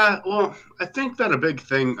 4. Yeah, well, I think that a big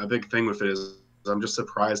thing with it is I'm just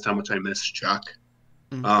surprised how much I miss Chuck.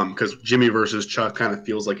 Because Jimmy versus Chuck kind of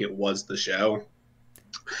feels like it was the show.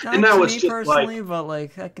 Not and now to it's me just personally, but I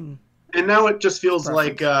can. And now it just feels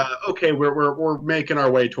okay, we're making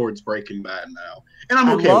our way towards Breaking Bad now, and I'm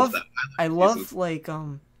okay with that. I love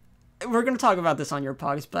we're gonna talk about this on your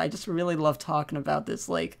podcast, but I just really love talking about this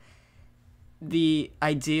the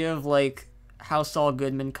idea of how Saul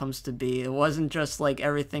Goodman comes to be. It wasn't just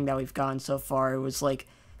everything that we've gotten so far. It was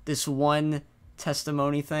this one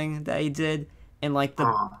testimony thing that he did, and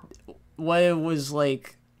what it was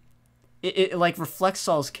it reflects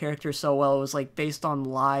Saul's character so well. It was based on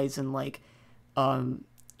lies and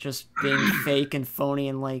just being fake and phony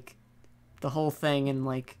and the whole thing,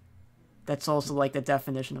 and that's also the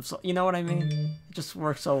definition of Saul. You know what I mean? It just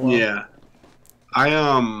works so well. Yeah.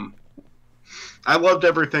 I loved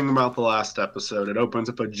everything about the last episode. It opens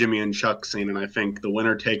up a Jimmy and Chuck scene, and I think the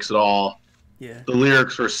winner takes it all. Yeah. The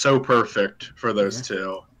lyrics were so perfect for those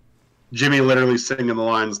two. Jimmy literally singing the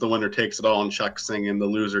lines, the winner takes it all, and Chuck singing, the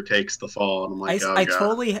loser takes the fall. And I'm like, I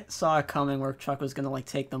totally saw it coming where Chuck was going to, like,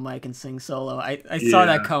 take the mic and sing solo. I saw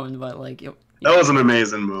that coming, but, like... That was an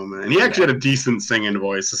amazing moment. And he actually had a decent singing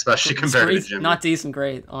voice, especially compared to Jimmy. Not decent,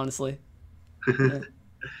 great, honestly.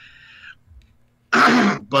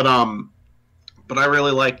 But I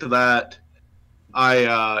really liked that.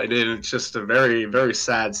 It's just a very, very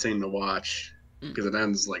sad scene to watch because it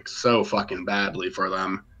ends like so fucking badly for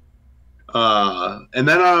them. And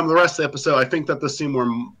then the rest of the episode, I think that the scene where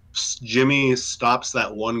Jimmy stops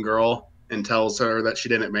that one girl and tells her that she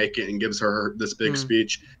didn't make it and gives her this big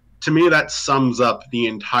speech, to me that sums up the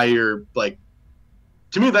entire, like,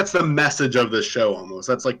 to me that's the message of the show almost.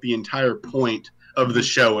 That's like the entire point of the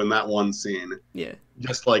show in that one scene. Yeah.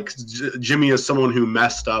 Just like Jimmy is someone who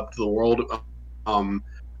messed up the world.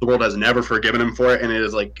 The world has never forgiven him for it, and it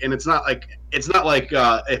is like, and it's not like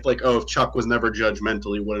if Chuck was never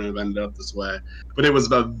judgmental, he wouldn't have ended up this way. But it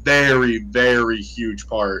was a very, very huge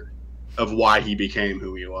part of why he became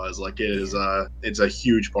who he was. Like it is, it's a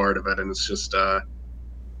huge part of it, and it's just, the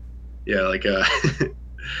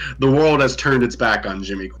world has turned its back on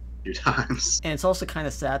Jimmy a few times. And it's also kind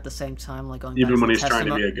of sad at the same time, like going even when he's trying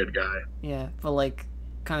to be a good guy. Yeah, but like,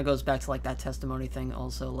 kind of goes back to like that testimony thing.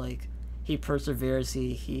 Also, like. He perseveres,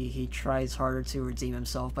 he tries harder to redeem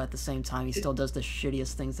himself, but at the same time, he still does the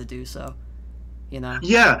shittiest things to do so. You know?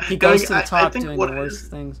 Yeah. He goes to the top doing the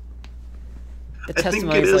worst things. The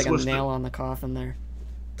testimony is like a nail on the coffin there.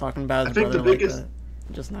 Talking about his brother, like,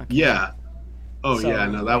 just not kidding. Yeah. Oh, so, yeah,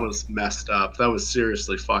 no, that was messed up. That was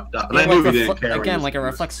seriously fucked up. And I knew he didn't care. Again, like, it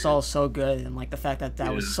reflects Saul so good, and, like, the fact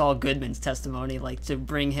that was Saul Goodman's testimony, like, to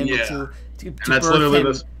bring him to birth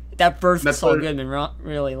him. That birthed Saul Goodman,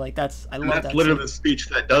 really. Like, I love that. That's literally the speech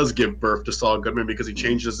that does give birth to Saul Goodman because he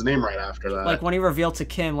changed his name right after that. Like, when he revealed to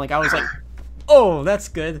Kim, like, I was like, oh, that's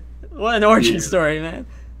good. What an origin story, man.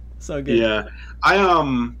 So good. Yeah.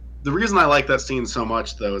 The reason I like that scene so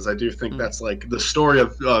much, though, is I do think that's, like, the story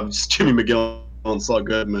of Jimmy McGill and Saul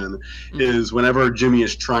Goodman is whenever Jimmy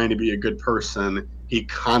is trying to be a good person, he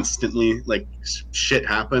constantly, like, shit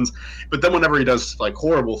happens. But then whenever he does, like,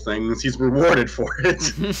 horrible things, he's rewarded for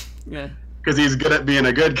it. Yeah. Because he's good at being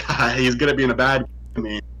a good guy. He's good at being a bad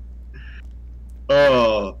guy.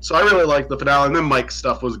 Oh, so I really liked the finale. And then Mike's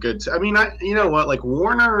stuff was good, too. I mean, you know what? Like,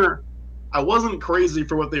 Warner, I wasn't crazy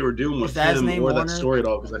for what they were doing with him or that story at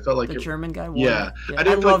all. Because I felt like the German guy, Warner. Yeah. I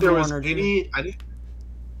didn't feel like there was any...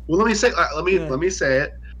 Well, let me say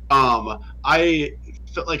it. I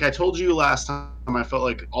felt like I told you last time, I felt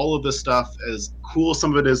like all of this stuff, as cool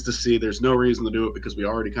some of it is to see, there's no reason to do it because we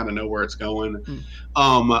already kind of know where it's going.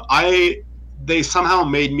 They somehow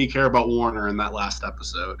made me care about Warner in that last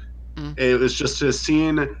episode. It was just, his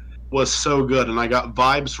scene was so good, and I got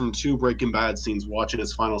vibes from 2 Breaking Bad scenes watching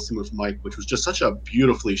his final scene with Mike, which was just such a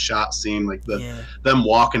beautifully shot scene, like them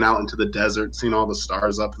walking out into the desert, seeing all the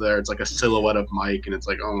stars up there. It's like a silhouette of Mike, and it's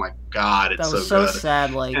like, oh my god, it's so good. That was so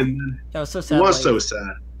sad, like, that was so sad. It was so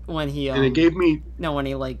sad. When he, and it gave me... No, when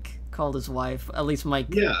he, like, called his wife, at least Mike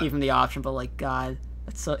gave him the option, but, like, god,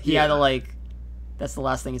 that's so, he had to, like, that's the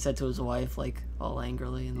last thing he said to his wife, like, all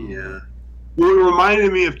angrily. And all that. Well, it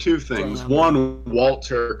reminded me of 2 things. One,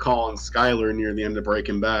 Walter calling Skyler near the end of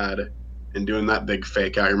Breaking Bad and doing that big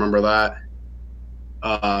fake out. You remember that?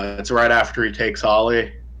 It's right after he takes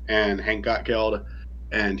Holly and Hank got killed.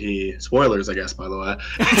 And he... Spoilers, I guess, by the way.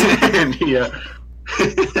 And he... Oh,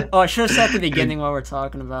 I should have said at the beginning what we're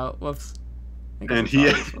talking about. Whoops. And we're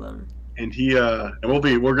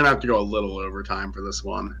gonna have to go a little over time for this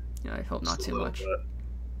one. Yeah, I hope not too much. Bit.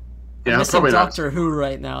 I'm missing Doctor Who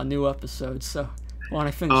right now, new episode, so when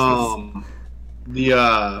I finish this... You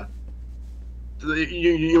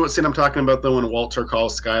know what scene I'm talking about, though, when Walter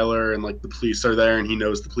calls Skyler and, like, the police are there and he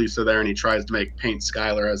knows the police are there and he tries to paint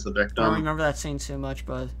Skyler as the victim? I don't remember that scene too much,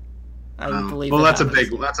 but I believe that's a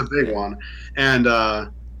big one. And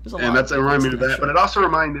that reminded me of that. But it also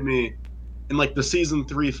reminded me, in, like, the season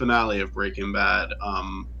 3 finale of Breaking Bad,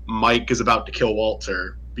 Mike is about to kill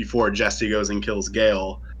Walter before Jesse goes and kills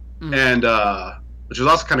Gale. And which was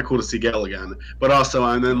also kind of cool to see Gale again, but also,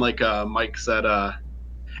 and then like Mike said, and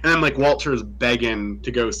then like Walter's begging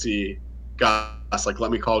to go see Gus, like,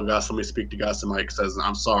 let me call Gus, let me speak to Gus, and Mike says,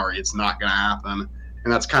 I'm sorry, it's not gonna happen.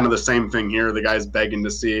 And that's kind of the same thing here. The guy's begging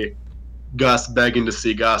to see Gus,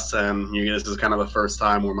 and this is kind of the first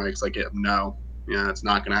time where Mike's like, no, it's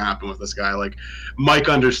not gonna happen with this guy. Like, Mike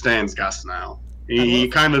understands Gus now. He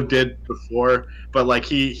kind of did before, but like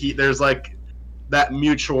he there's like that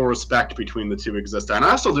mutual respect between the two existed. And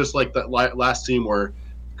I also just like that last scene where,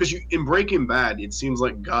 because in Breaking Bad, it seems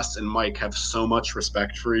like Gus and Mike have so much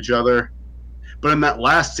respect for each other, but in that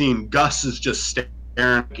last scene, Gus is just staring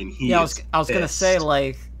and he I was gonna say,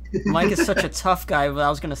 like, Mike is such a tough guy, but I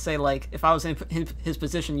was gonna say, like, if I was in his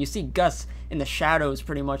position, you see Gus in the shadows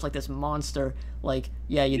pretty much like this monster, like,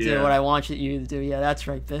 yeah, you did what I want you to do, yeah, that's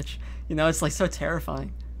right, bitch. You know, it's like so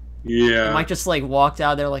terrifying. Yeah. And Mike just like walked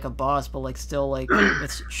out there like a boss, but like still like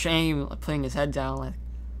it's shame, like, putting his head down, like,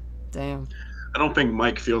 damn. I don't think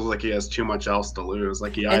Mike feels like he has too much else to lose.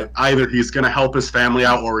 Like either he's gonna help his family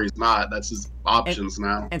out or he's not. That's his options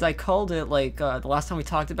now. And I called it like the last time we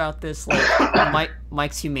talked about this, like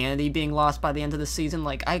Mike's humanity being lost by the end of the season.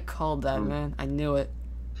 Like I called that, man. I knew it.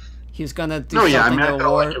 He was gonna do something to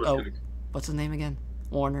Warner. What's his name again?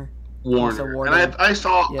 Warner. And I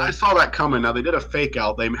saw that coming. Now they did a fake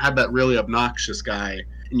out. They had that really obnoxious guy,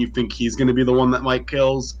 and you think he's going to be the one that Mike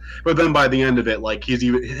kills, but then by the end of it, like he's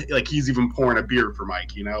even pouring a beer for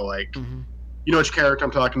Mike. You know, like you know which character I'm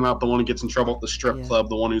talking about? The one who gets in trouble at the strip club,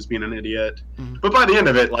 the one who's being an idiot. But by the end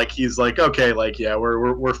of it, like he's like, okay, like yeah,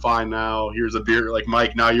 we're fine now. Here's a beer, like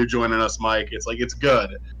Mike. Now you're joining us, Mike. It's like it's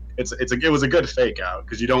good. It was a good fake out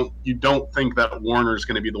because you don't think that Warner's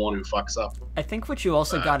going to be the one who fucks up. I think what you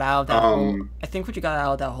also got out of that I think what you got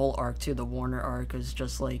out of that whole arc too, the Warner arc, is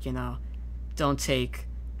just like, you know, don't take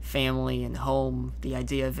family and home, the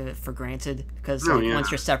idea of it, for granted, because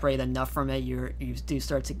once you're separated enough from it, you do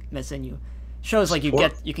start to miss it. And shows like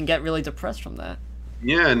you can get really depressed from that.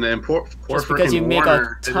 Yeah, and then poor just because you make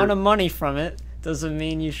a ton of money from it doesn't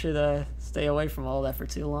mean you should stay away from all that for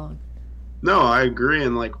too long. No, I agree,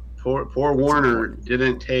 and like poor Warner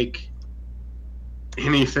didn't take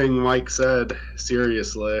anything Mike said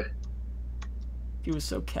seriously. He was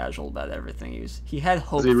so casual about everything. He had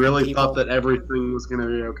hope. He really thought that everything was gonna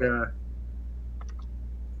be okay.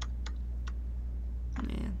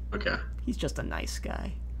 Man. Okay. He's just a nice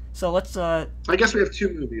guy. So let's. I guess we have two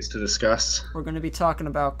movies to discuss. We're going to be talking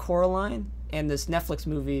about Coraline and this Netflix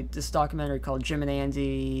movie, this documentary called Jim and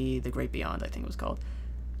Andy: The Great Beyond, I think it was called.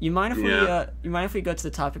 You mind if we go to the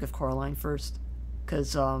topic of Coraline first?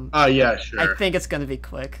 Because yeah, sure. I think it's going to be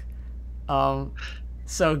quick.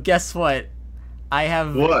 So guess what? I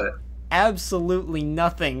have absolutely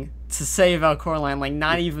nothing to say about Coraline. Like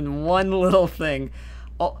not even one little thing.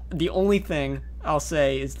 The only thing I'll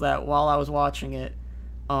say is that while I was watching it,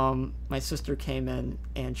 my sister came in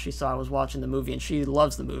and she saw I was watching the movie, and she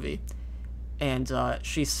loves the movie. And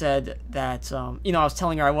she said that you know, I was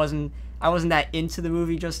telling her I wasn't that into the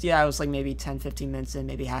movie just yet. I was like maybe 10-15 minutes in,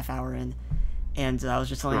 maybe half hour in, and I was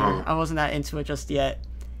just telling her I wasn't that into it just yet.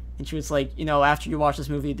 And she was like, you know, after you watch this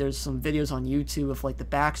movie, there's some videos on YouTube of like the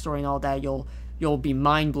backstory and all that. You'll be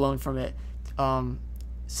mind blown from it.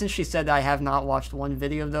 Since she said that I have not watched one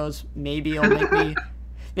video of those, maybe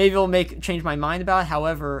it'll change my mind about it.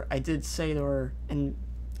 However, I did say to her, and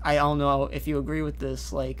I don't know if you agree with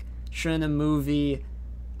this, like, shouldn't a movie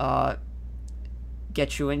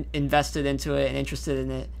get you invested into it and interested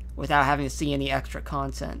in it without having to see any extra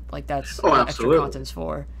content? Like that's what extra content's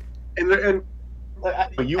for. And I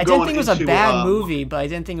didn't think it was a bad movie, but I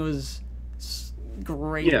didn't think it was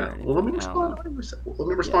great. Yeah, well, let me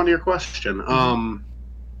respond to your question.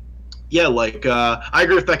 Yeah, like I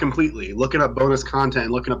agree with that completely. Looking up bonus content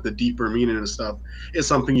and looking up the deeper meaning and stuff is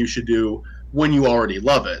something you should do when you already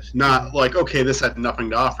love it. Not like, okay, this had nothing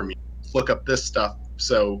to offer me. Look up this stuff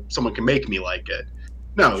so someone can make me like it.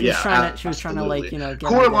 No, she was trying to like, you know.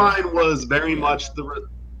 Coraline was very much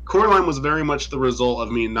the result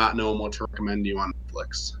of me not knowing what to recommend you on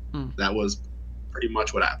Netflix. That was pretty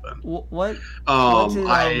much what happened. What?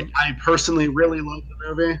 I personally really loved the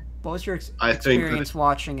movie. What was your experience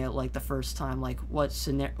watching it, like, the first time? Like,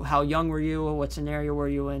 how young were you? What scenario were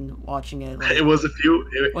you in watching it? Like, it was a few.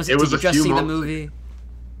 It was a few months. Did you just see the movie?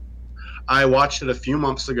 I watched it a few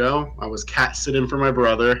months ago. I was cat sitting for my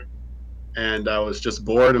brother, and I was just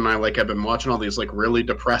bored. And I've been watching all these like really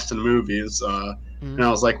depressing movies. And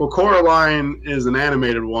I was like, well, Coraline is an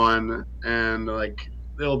animated one, and like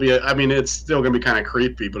it's still gonna be kind of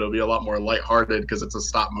creepy, but it'll be a lot more lighthearted because it's a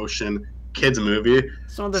stop motion kids movie.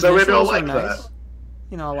 So maybe I'll like nice. That.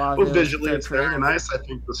 You know, a lot of visually it's very nice. I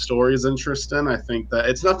think the story is interesting. I think that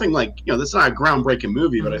it's nothing like, you know, this is not a groundbreaking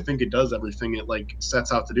movie, but I think it does everything it like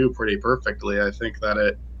sets out to do pretty perfectly. I think that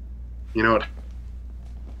it, you know, it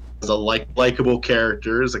has a likable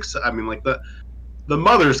characters. I mean, like the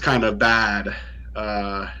mother's kind of bad.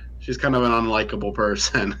 She's kind of an unlikable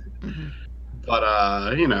person,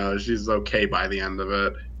 but you know, she's okay by the end of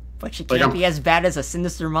it. But she can't be as bad as a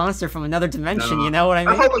sinister monster from another dimension. No. You know what I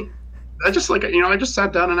mean? I just like, I just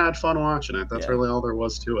sat down and had fun watching it. That's Yeah. really all there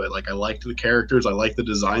was to it. Like, I liked the characters, I liked the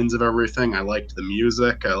designs of everything, I liked the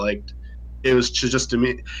music, it was just to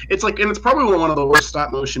me, it's like, and it's probably one of the worst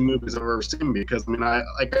stop motion movies I've ever seen, because I mean, I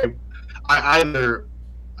either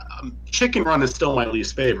Chicken Run is still my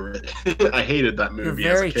least favorite. I hated that movie.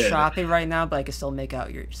 You're very as a kid. choppy right now, but I can still make out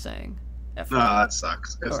what you're saying. No, that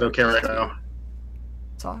sucks. It's okay right now.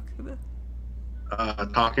 Talk a bit.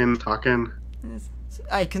 Talking.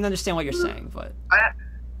 I can understand what you're saying, but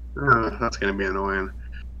that's gonna be annoying.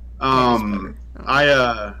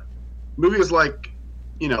 Movies like,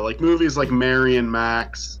 movies like Mary and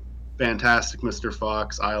Max, Fantastic Mr.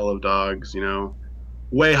 Fox, Isle of Dogs,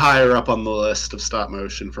 way higher up on the list of stop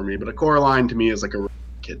motion for me. But A Coraline to me is like a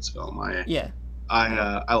kids film.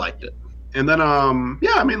 I liked it. And then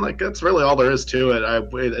I mean, like, that's really all there is to it.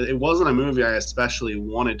 It wasn't a movie I especially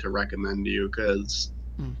wanted to recommend to you, because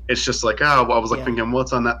it's just like, I was like thinking,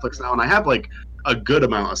 what's on Netflix now? And I have like a good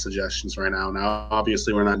amount of suggestions right now. Now,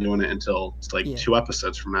 obviously, we're not doing it until like 2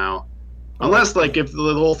 episodes from now, unless like if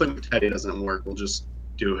the whole thing with Teddy doesn't work, we'll just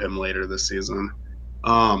do him later this season.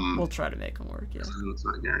 We'll try to make him work. Yeah, it's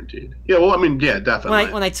not guaranteed. Yeah, well, I mean, yeah,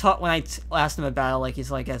 definitely. When I asked him about it, like, he's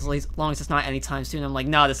like, as long as it's not anytime soon, I'm like,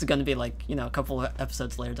 no, this is gonna be like, a couple of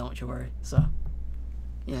episodes later. Don't you worry. So,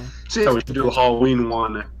 yeah. So yeah, we should do a Halloween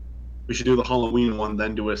one. We should do the Halloween one,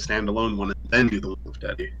 then do a standalone one, and then do the one with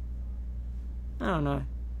Teddy. I don't know.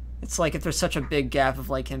 It's like if there's such a big gap of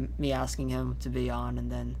like me asking him to be on,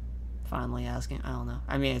 and then finally asking. I don't know.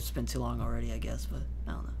 I mean, it's been too long already, I guess, but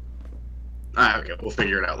I don't know. Okay, we'll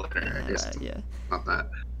figure it out later. I guess not that.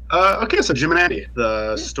 Okay, so Jim and Andy,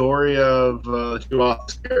 the story of 2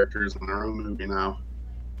 office characters in their own movie now.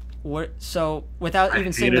 So without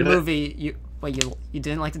even seeing the movie, you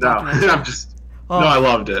didn't like the documentary? No, no, I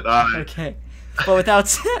loved it. Okay, but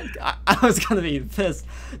without, I was gonna be pissed.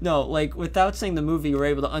 No, like, without seeing the movie, you were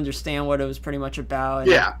able to understand what it was pretty much about.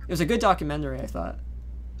 And it was a good documentary, I thought.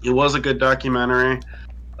 It was a good documentary.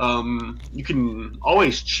 You can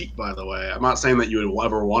always cheat, by the way. I'm not saying that you would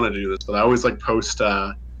ever want to do this, but I always like post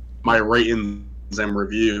my ratings and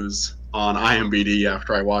reviews on IMDb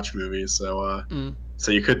after I watch movies. So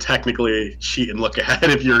so you could technically cheat and look ahead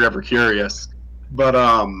if you're ever curious. But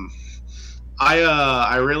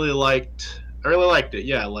I really liked it.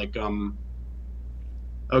 Yeah, like oh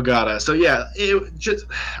god. So yeah, it just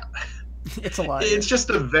it's a lot. It's just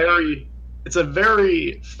it's a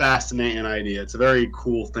very fascinating idea. It's a very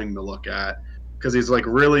cool thing to look at, because he's like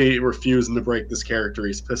really refusing to break this character.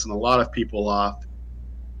 He's pissing a lot of people off.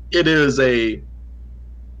 It is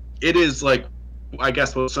like, I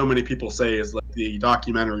guess what so many people say is like the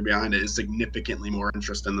documentary behind it is significantly more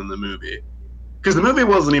interesting than the movie, because the movie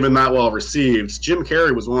wasn't even that well received. Jim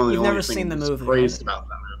Carrey was one of the only things that's praised about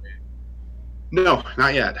that movie. No,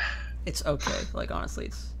 not yet. It's okay. Like, honestly,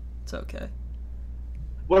 it's okay.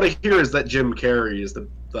 What I hear is that Jim Carrey is the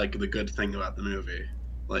good thing about the movie.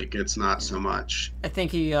 Like, it's not so much. I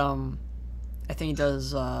think he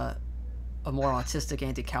does a more autistic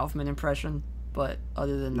Andy Kaufman impression, but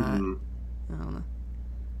other than that, I don't know.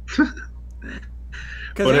 Because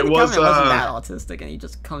Andy Kaufman wasn't that autistic, and he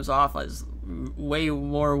just comes off as way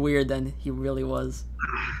more weird than he really was.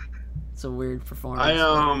 It's a weird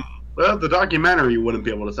performance. Well, the documentary, you wouldn't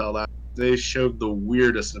be able to tell that. They showed the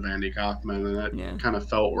weirdest of Andy Kaufman, and it kind of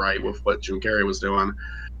felt right with what Jim Carrey was doing.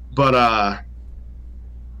 But yeah,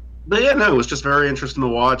 no, it was just very interesting to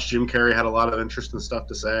watch. Jim Carrey had a lot of interesting stuff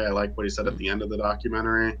to say. I like what he said at the end of the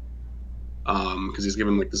documentary, because he's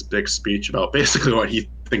giving like this big speech about basically what he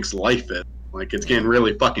thinks life is. Like, it's getting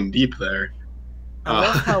really fucking deep there. I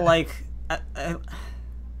love how, like,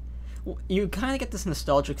 you kind of get this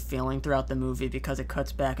nostalgic feeling throughout the movie, because it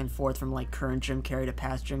cuts back and forth from like current Jim Carrey to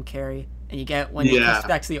past Jim Carrey, and you get, when he cuts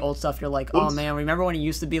back to the old stuff, you're like, oh man, remember when he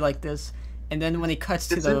used to be like this? And then when he cuts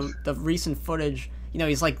to the recent footage,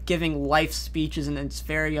 he's like giving life speeches, and it's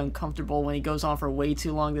very uncomfortable when he goes on for way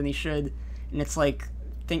too long than he should, and it's like,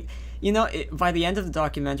 by the end of the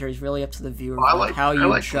documentary, it's really up to the viewer how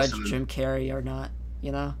you judge Jim Carrey or not.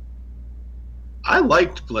 I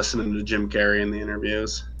liked listening to Jim Carrey in the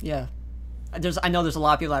interviews. Yeah. I know there's a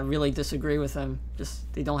lot of people that really disagree with him.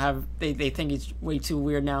 Just they think he's way too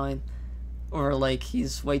weird now, or like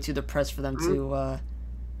he's way too depressed for them to. I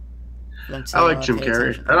like Jim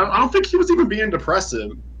Carrey. I don't think he was even being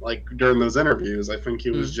depressive like during those interviews. I think he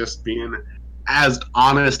was just being as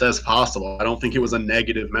honest as possible. I don't think it was a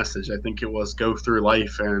negative message. I think it was go through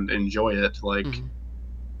life and enjoy it, like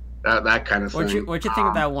that kind of thing. What'd you think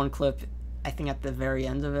of that one clip? I think at the very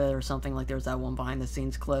end of it or something, like there was that one behind the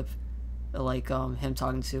scenes clip, like him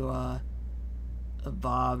talking to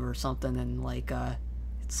Bob or something, and like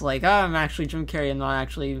It's like, oh, I'm actually Jim Carrey. I'm not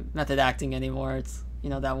actually method acting anymore. It's, you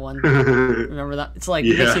know, that one. Remember that? It's like,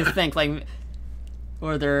 it makes you think, like,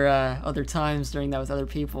 were there other times during that with other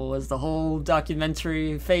people? Was the whole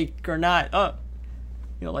documentary fake or not? Oh,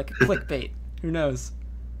 you know, like a clickbait. Who knows?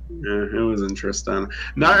 Yeah, it was interesting.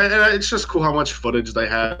 No, it's just cool how much footage they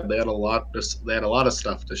had. They had a lot. They had a lot of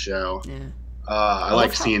stuff to show. Yeah. I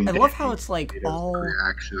like seeing. I love how it's like all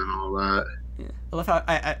reaction and all that. Yeah. I love how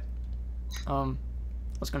I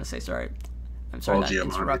was gonna say, sorry. I'm sorry that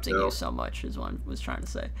interrupting you so much is what I was trying to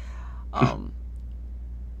say.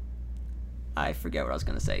 I forget what I was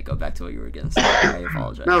gonna say. Go back to what you were gonna say. I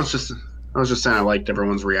apologize. No, I was just saying I liked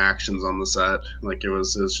everyone's reactions on the set. Like it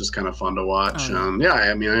was just kind of fun to watch. Yeah,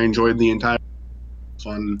 I mean, I enjoyed the entire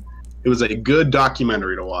fun. It was a good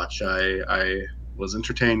documentary to watch. I was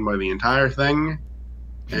entertained by the entire thing,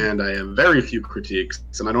 and I have very few critiques.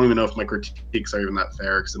 And I don't even know if my critiques are even that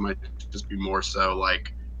fair, because it might just be more so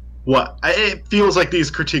like it feels like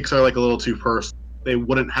these critiques are like a little too personal. They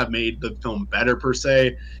wouldn't have made the film better per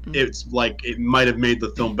se. It's like it might have made the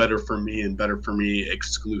film better for me and better for me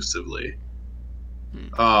exclusively.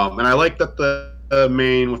 And I like that the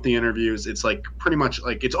main with the interviews, it's like pretty much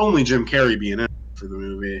like it's only Jim Carrey being in for the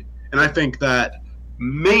movie. And I think that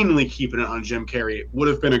mainly keeping it on Jim Carrey would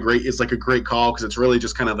have been a great call, because it's really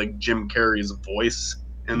just kind of like Jim Carrey's voice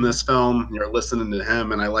in this film. You're listening to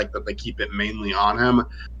him, and I like that they keep it mainly on him.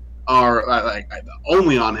 Or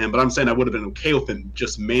only on him, but I'm saying I would have been okay with it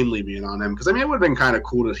just mainly being on him, because I mean it would have been kind of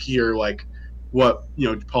cool to hear like what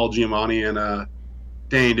Paul Giamatti and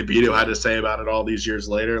Danny DeVito had to say about it all these years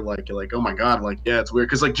later. Like oh my god, like yeah, it's weird,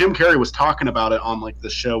 because like Jim Carrey was talking about it on like the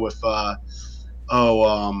show with why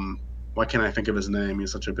can't I think of his name?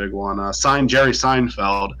 He's such a big one. Jerry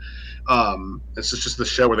Seinfeld. It's just the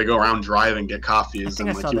show where they go around driving, get coffees,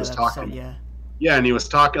 and like he was talking. Episode, yeah. Yeah, and he was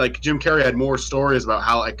talking like Jim Carrey had more stories about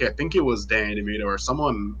how like I think it was Danny DeVito or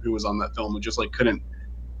someone who was on that film who just like couldn't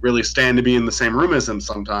really stand to be in the same room as him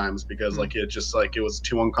sometimes, because like it just like it was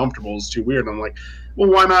too uncomfortable, it was too weird. And I'm like, well,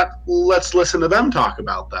 why not? Let's listen to them talk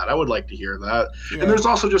about that. I would like to hear that. Yeah. And there's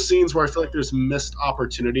also just scenes where I feel like there's missed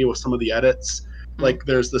opportunity with some of the edits. Like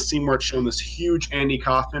there's the scene where it's showing this huge Andy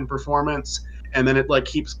Kaufman performance, and then it like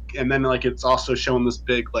keeps, and then like it's also showing this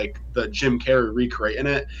big like the Jim Carrey recreating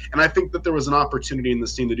it. And I think that there was an opportunity in the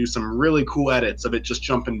scene to do some really cool edits of it just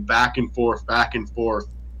jumping back and forth.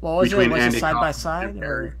 What was between it? Was Andy it side by side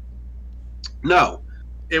or? No,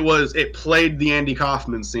 it played the Andy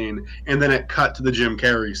Kaufman scene, and then it cut to the Jim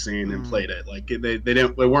Carrey scene and played it. Like they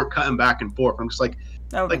weren't cutting back and forth. I'm just like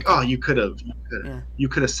cool. You could have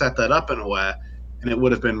set that up in a way, and it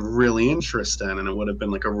would have been really interesting, and it would have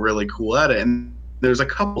been like a really cool edit. And there's a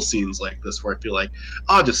couple scenes like this where I feel like,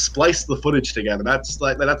 just splice the footage together. That's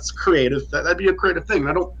creative. That'd be a creative thing.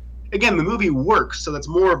 And again, the movie works, so that's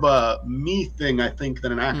more of a me thing, I think,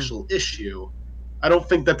 than an actual issue. I don't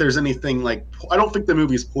think that there's anything like, I don't think the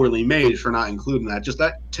movie's poorly made for not including that. Just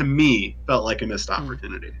that, to me, felt like a missed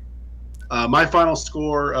opportunity. My final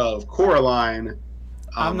score of Coraline.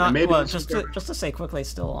 I'm not. Well, just to say quickly,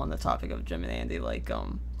 still on the topic of Jim and Andy, like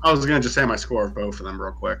I was gonna just say my score of both of them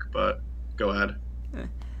real quick, but go ahead.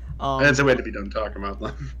 I didn't say we had to be done talking about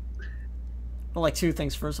them. Well, like two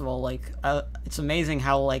things. First of all, like it's amazing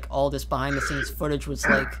how like all this behind the scenes footage was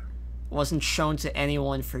like wasn't shown to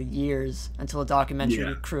anyone for years until a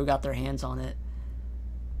documentary crew got their hands on it.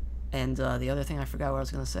 And the other thing, I forgot what I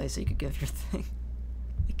was gonna say, so you could give your thing.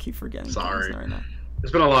 I keep forgetting. Sorry. Right now.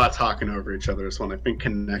 There's been a lot of talking over each other this one. I think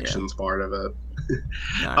connection's part of it.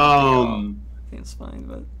 No, I think it's fine,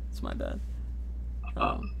 but it's my bad.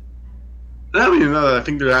 I mean, I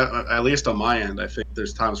think there, at least on my end, I think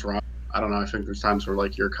there's times where I don't know. I think there's times where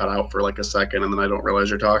like you're cut out for like a second, and then I don't realize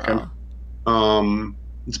you're talking.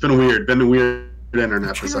 It's been weird. Been a weird internet.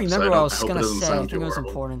 I'm trying to remember what I was gonna say. I think it was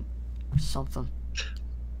important or something.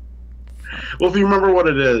 Well, if you remember what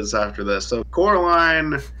it is after this, so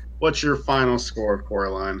Coraline. What's your final score of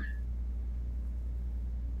Coraline?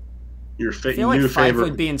 Your I feel like 5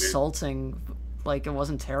 would be insulting. Like, it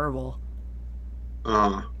wasn't terrible.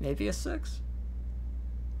 Maybe a 6.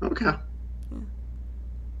 Okay. Yeah.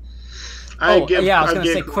 I was going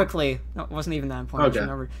to say quickly. No, it wasn't even that important. Okay.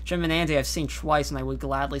 Remember, Jim and Andy I've seen twice, and I would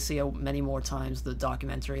gladly see it many more times, the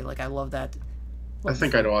documentary. Like, I love that. I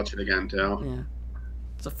think I'd watch it again, too. Yeah.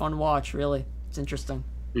 It's a fun watch, really. It's interesting.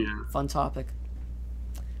 Yeah. Fun topic.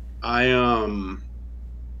 I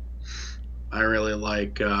really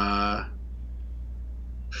like. I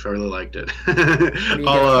really liked it.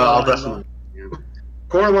 I'll definitely.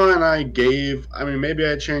 Coraline, I mean, maybe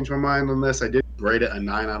I changed my mind on this. I did rate it a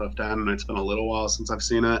 9 out of 10, and it's been a little while since I've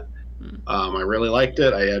seen it. I really liked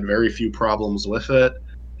it. I had very few problems with it.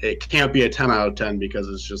 it can't be a 10 out of 10 because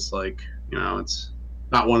it's just like, you know, it's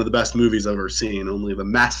not one of the best movies I've ever seen. Only the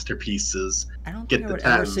masterpieces I don't get think I the would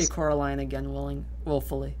ever 10s. see Coraline again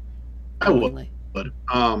willfully. I would.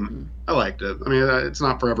 I liked it. I mean, it's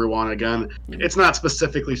not for everyone. Again, it's not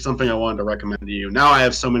specifically something I wanted to recommend to you. Now I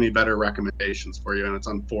have so many better recommendations for you, and it's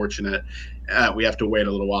unfortunate we have to wait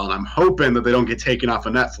a little while. And I'm hoping that they don't get taken off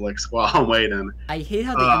of Netflix while I'm waiting. I hate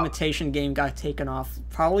how the Imitation Game got taken off.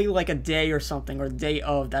 Probably like a day or something, or the day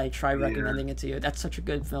of that I tried recommending it to you. That's such a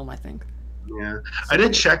good film, I think. Yeah, I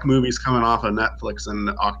did check movies coming off of Netflix in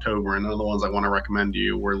October, and none of the ones I want to recommend to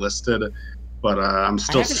you were listed. But I'm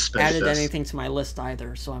still suspicious. I haven't added anything to my list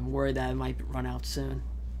either, so I'm worried that it might run out soon.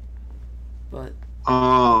 But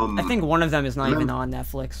I think one of them is not even on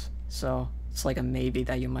Netflix, so it's like a maybe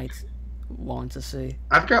that you might want to see.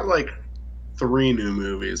 I've got like 3 new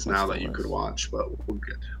movies now that you could watch, but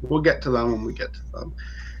we'll get to them when we get to them.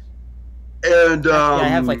 And I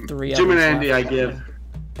have like 3. Jim and Andy, I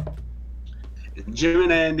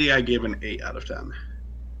give an 8 out of 10.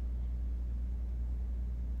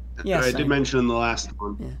 Yeah, I did mention in the last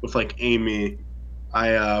one with like Amy,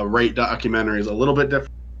 I rate documentaries a little bit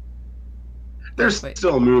different. There's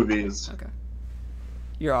still movies. Okay.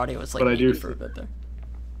 Your audio was like for a bit there.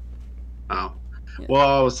 Oh. Yeah. Well,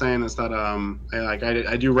 all I was saying is that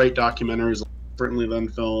I do rate documentaries differently than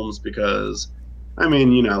films because, I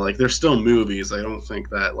mean, you know, like they're still movies. I don't think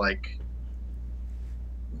that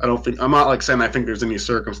I'm not like saying I think there's any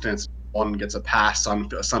circumstance one gets a pass on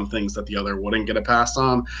some things that the other wouldn't get a pass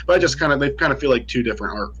on, but they kind of feel like 2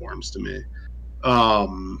 different art forms to me.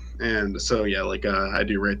 And so yeah, like I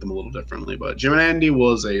do rate them a little differently, but Jim and Andy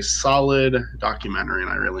was a solid documentary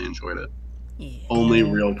and I really enjoyed it. Yeah. Only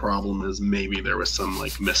real problem is maybe there was some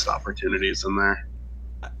like missed opportunities in there.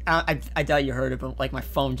 I doubt you heard it, but like my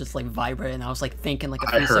phone just like vibrated and I was like thinking like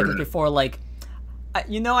a few seconds before like,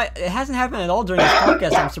 it hasn't happened at all during this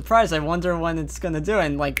podcast. I'm surprised. I wonder when it's gonna do it.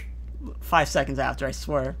 And like 5 seconds after, I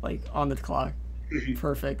swear, like on the clock.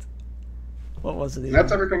 Perfect. What was it?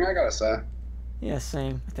 That's everything I gotta say. Yeah,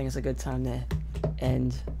 same. I think it's a good time to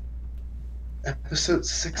end. Episode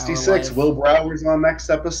 66. Will Brower's on next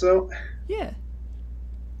episode. Yeah.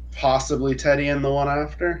 Possibly Teddy in the one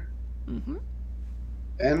after. Mm-hmm.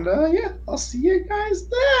 And yeah, I'll see you guys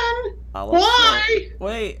then. Bye.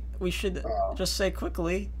 Wait, we should just say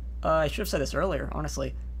quickly. I should have said this earlier,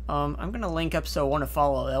 honestly. I'm gonna link episode 1 of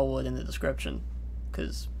Follow Elwood in the description,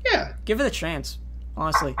 cause give it a chance.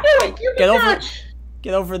 Honestly,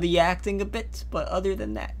 get over the acting a bit, but other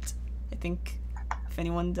than that, I think if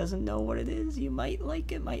anyone doesn't know what it is, you might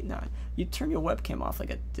like it, might not. You turn your webcam off like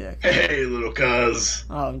a dick. Hey, little cuz.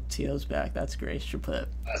 Oh, Tito's back. That's great. Should put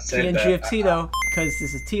PNG of Tito because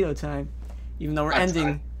this is Tito time, even though we're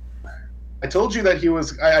ending. I told you that he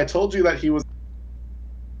was. I told you that he was.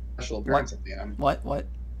 Special appearance at the end. What?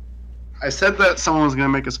 I said that someone was going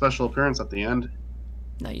to make a special appearance at the end.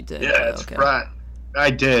 No, you did. Yeah, that's right.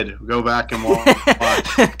 I did. Go back and watch.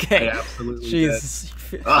 Okay. I absolutely Jesus.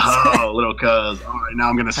 did. Oh, little cuz. All right, now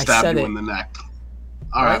I'm going to stab you in the neck.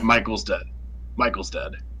 All right, Michael's dead. Michael's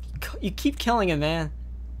dead. You keep killing him, man.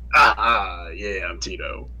 Yeah, I'm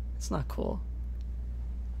Tito. It's not cool.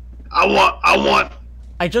 I want.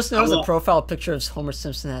 I just noticed the profile picture of Homer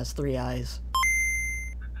Simpson has 3 eyes.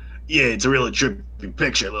 Yeah, it's a really trippy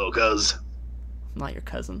picture, little cuz. I'm not your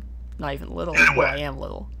cousin. Not even little. Anyway, well, I am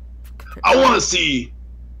little. I want to see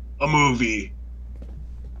a movie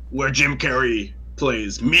where Jim Carrey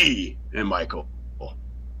plays me and Michael.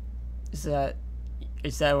 Is that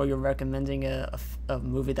what you're recommending? A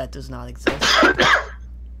movie that does not exist?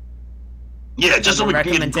 Yeah, just so we can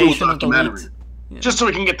get the cool documentary. Yeah. Just so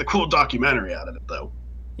we can get the cool documentary out of it, though.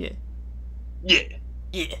 Yeah.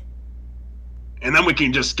 Yeah. And then we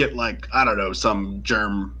can just get, like, I don't know, some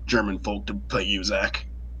German folk to play Uzak.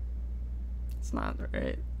 It's not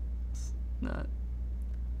right. It's not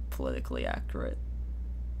politically accurate.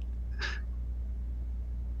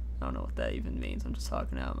 I don't know what that even means. I'm just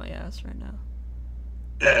talking out of my ass right now.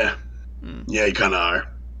 Yeah. Yeah, you kind of are.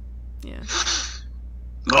 Yeah.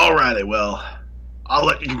 Alrighty, well, I'll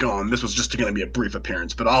let you go on. This was just going to be a brief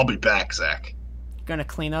appearance, but I'll be back, Zach. You gonna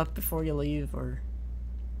clean up before you leave, or?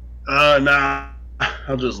 Nah.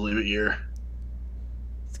 I'll just leave it here.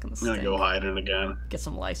 It's gonna I'm gonna go hide it again. Get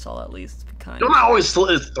some Lysol at least. Be kind. Don't I always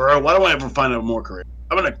slit his throat? Why don't I ever find a more creative?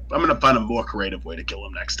 I'm gonna find a more creative way to kill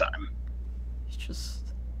him next time. You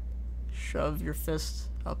just shove your fist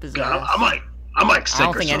up his ass. I'm like sick. I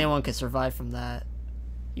don't think anyone could survive from that.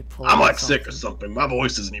 You pull. I'm like sick or something. My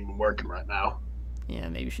voice isn't even working right now. Yeah,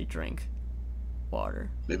 maybe you should drink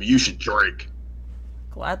water. Maybe you should drink.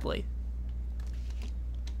 Gladly.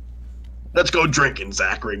 Let's go drinking,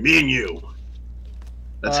 Zachary. Me and you.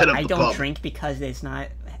 Let's hit up I the don't pub. drink because it's not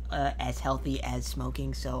as healthy as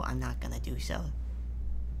smoking, so I'm not gonna do so.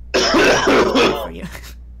 For you.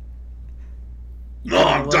 No,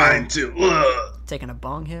 I'm dying to. Taking a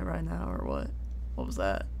bong hit right now, or what? What was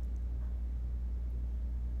that?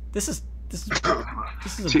 This is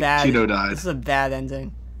a bad. Tito died. This is a bad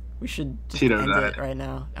ending. We should just Tito end died. it right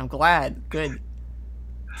now. I'm glad. Good.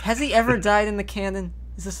 Has he ever died in the canon?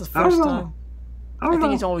 Is this his first time? I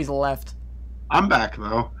think he's always left. I'm back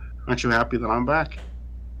though. Aren't you happy that I'm back?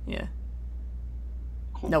 Yeah.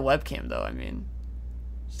 Cool. No webcam though. I mean,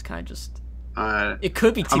 it's kind of just. It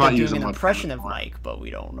could be Tito doing an impression of Mike, but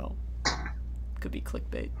we don't know. Could be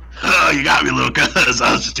clickbait. Oh, you got me, little cuz.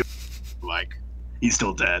 I was just doing Mike. He's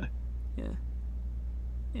still dead. Yeah.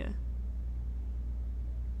 Yeah.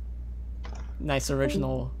 Nice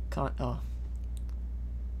original oh.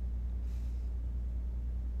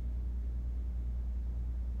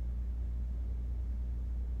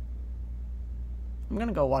 I'm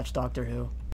gonna go watch Doctor Who.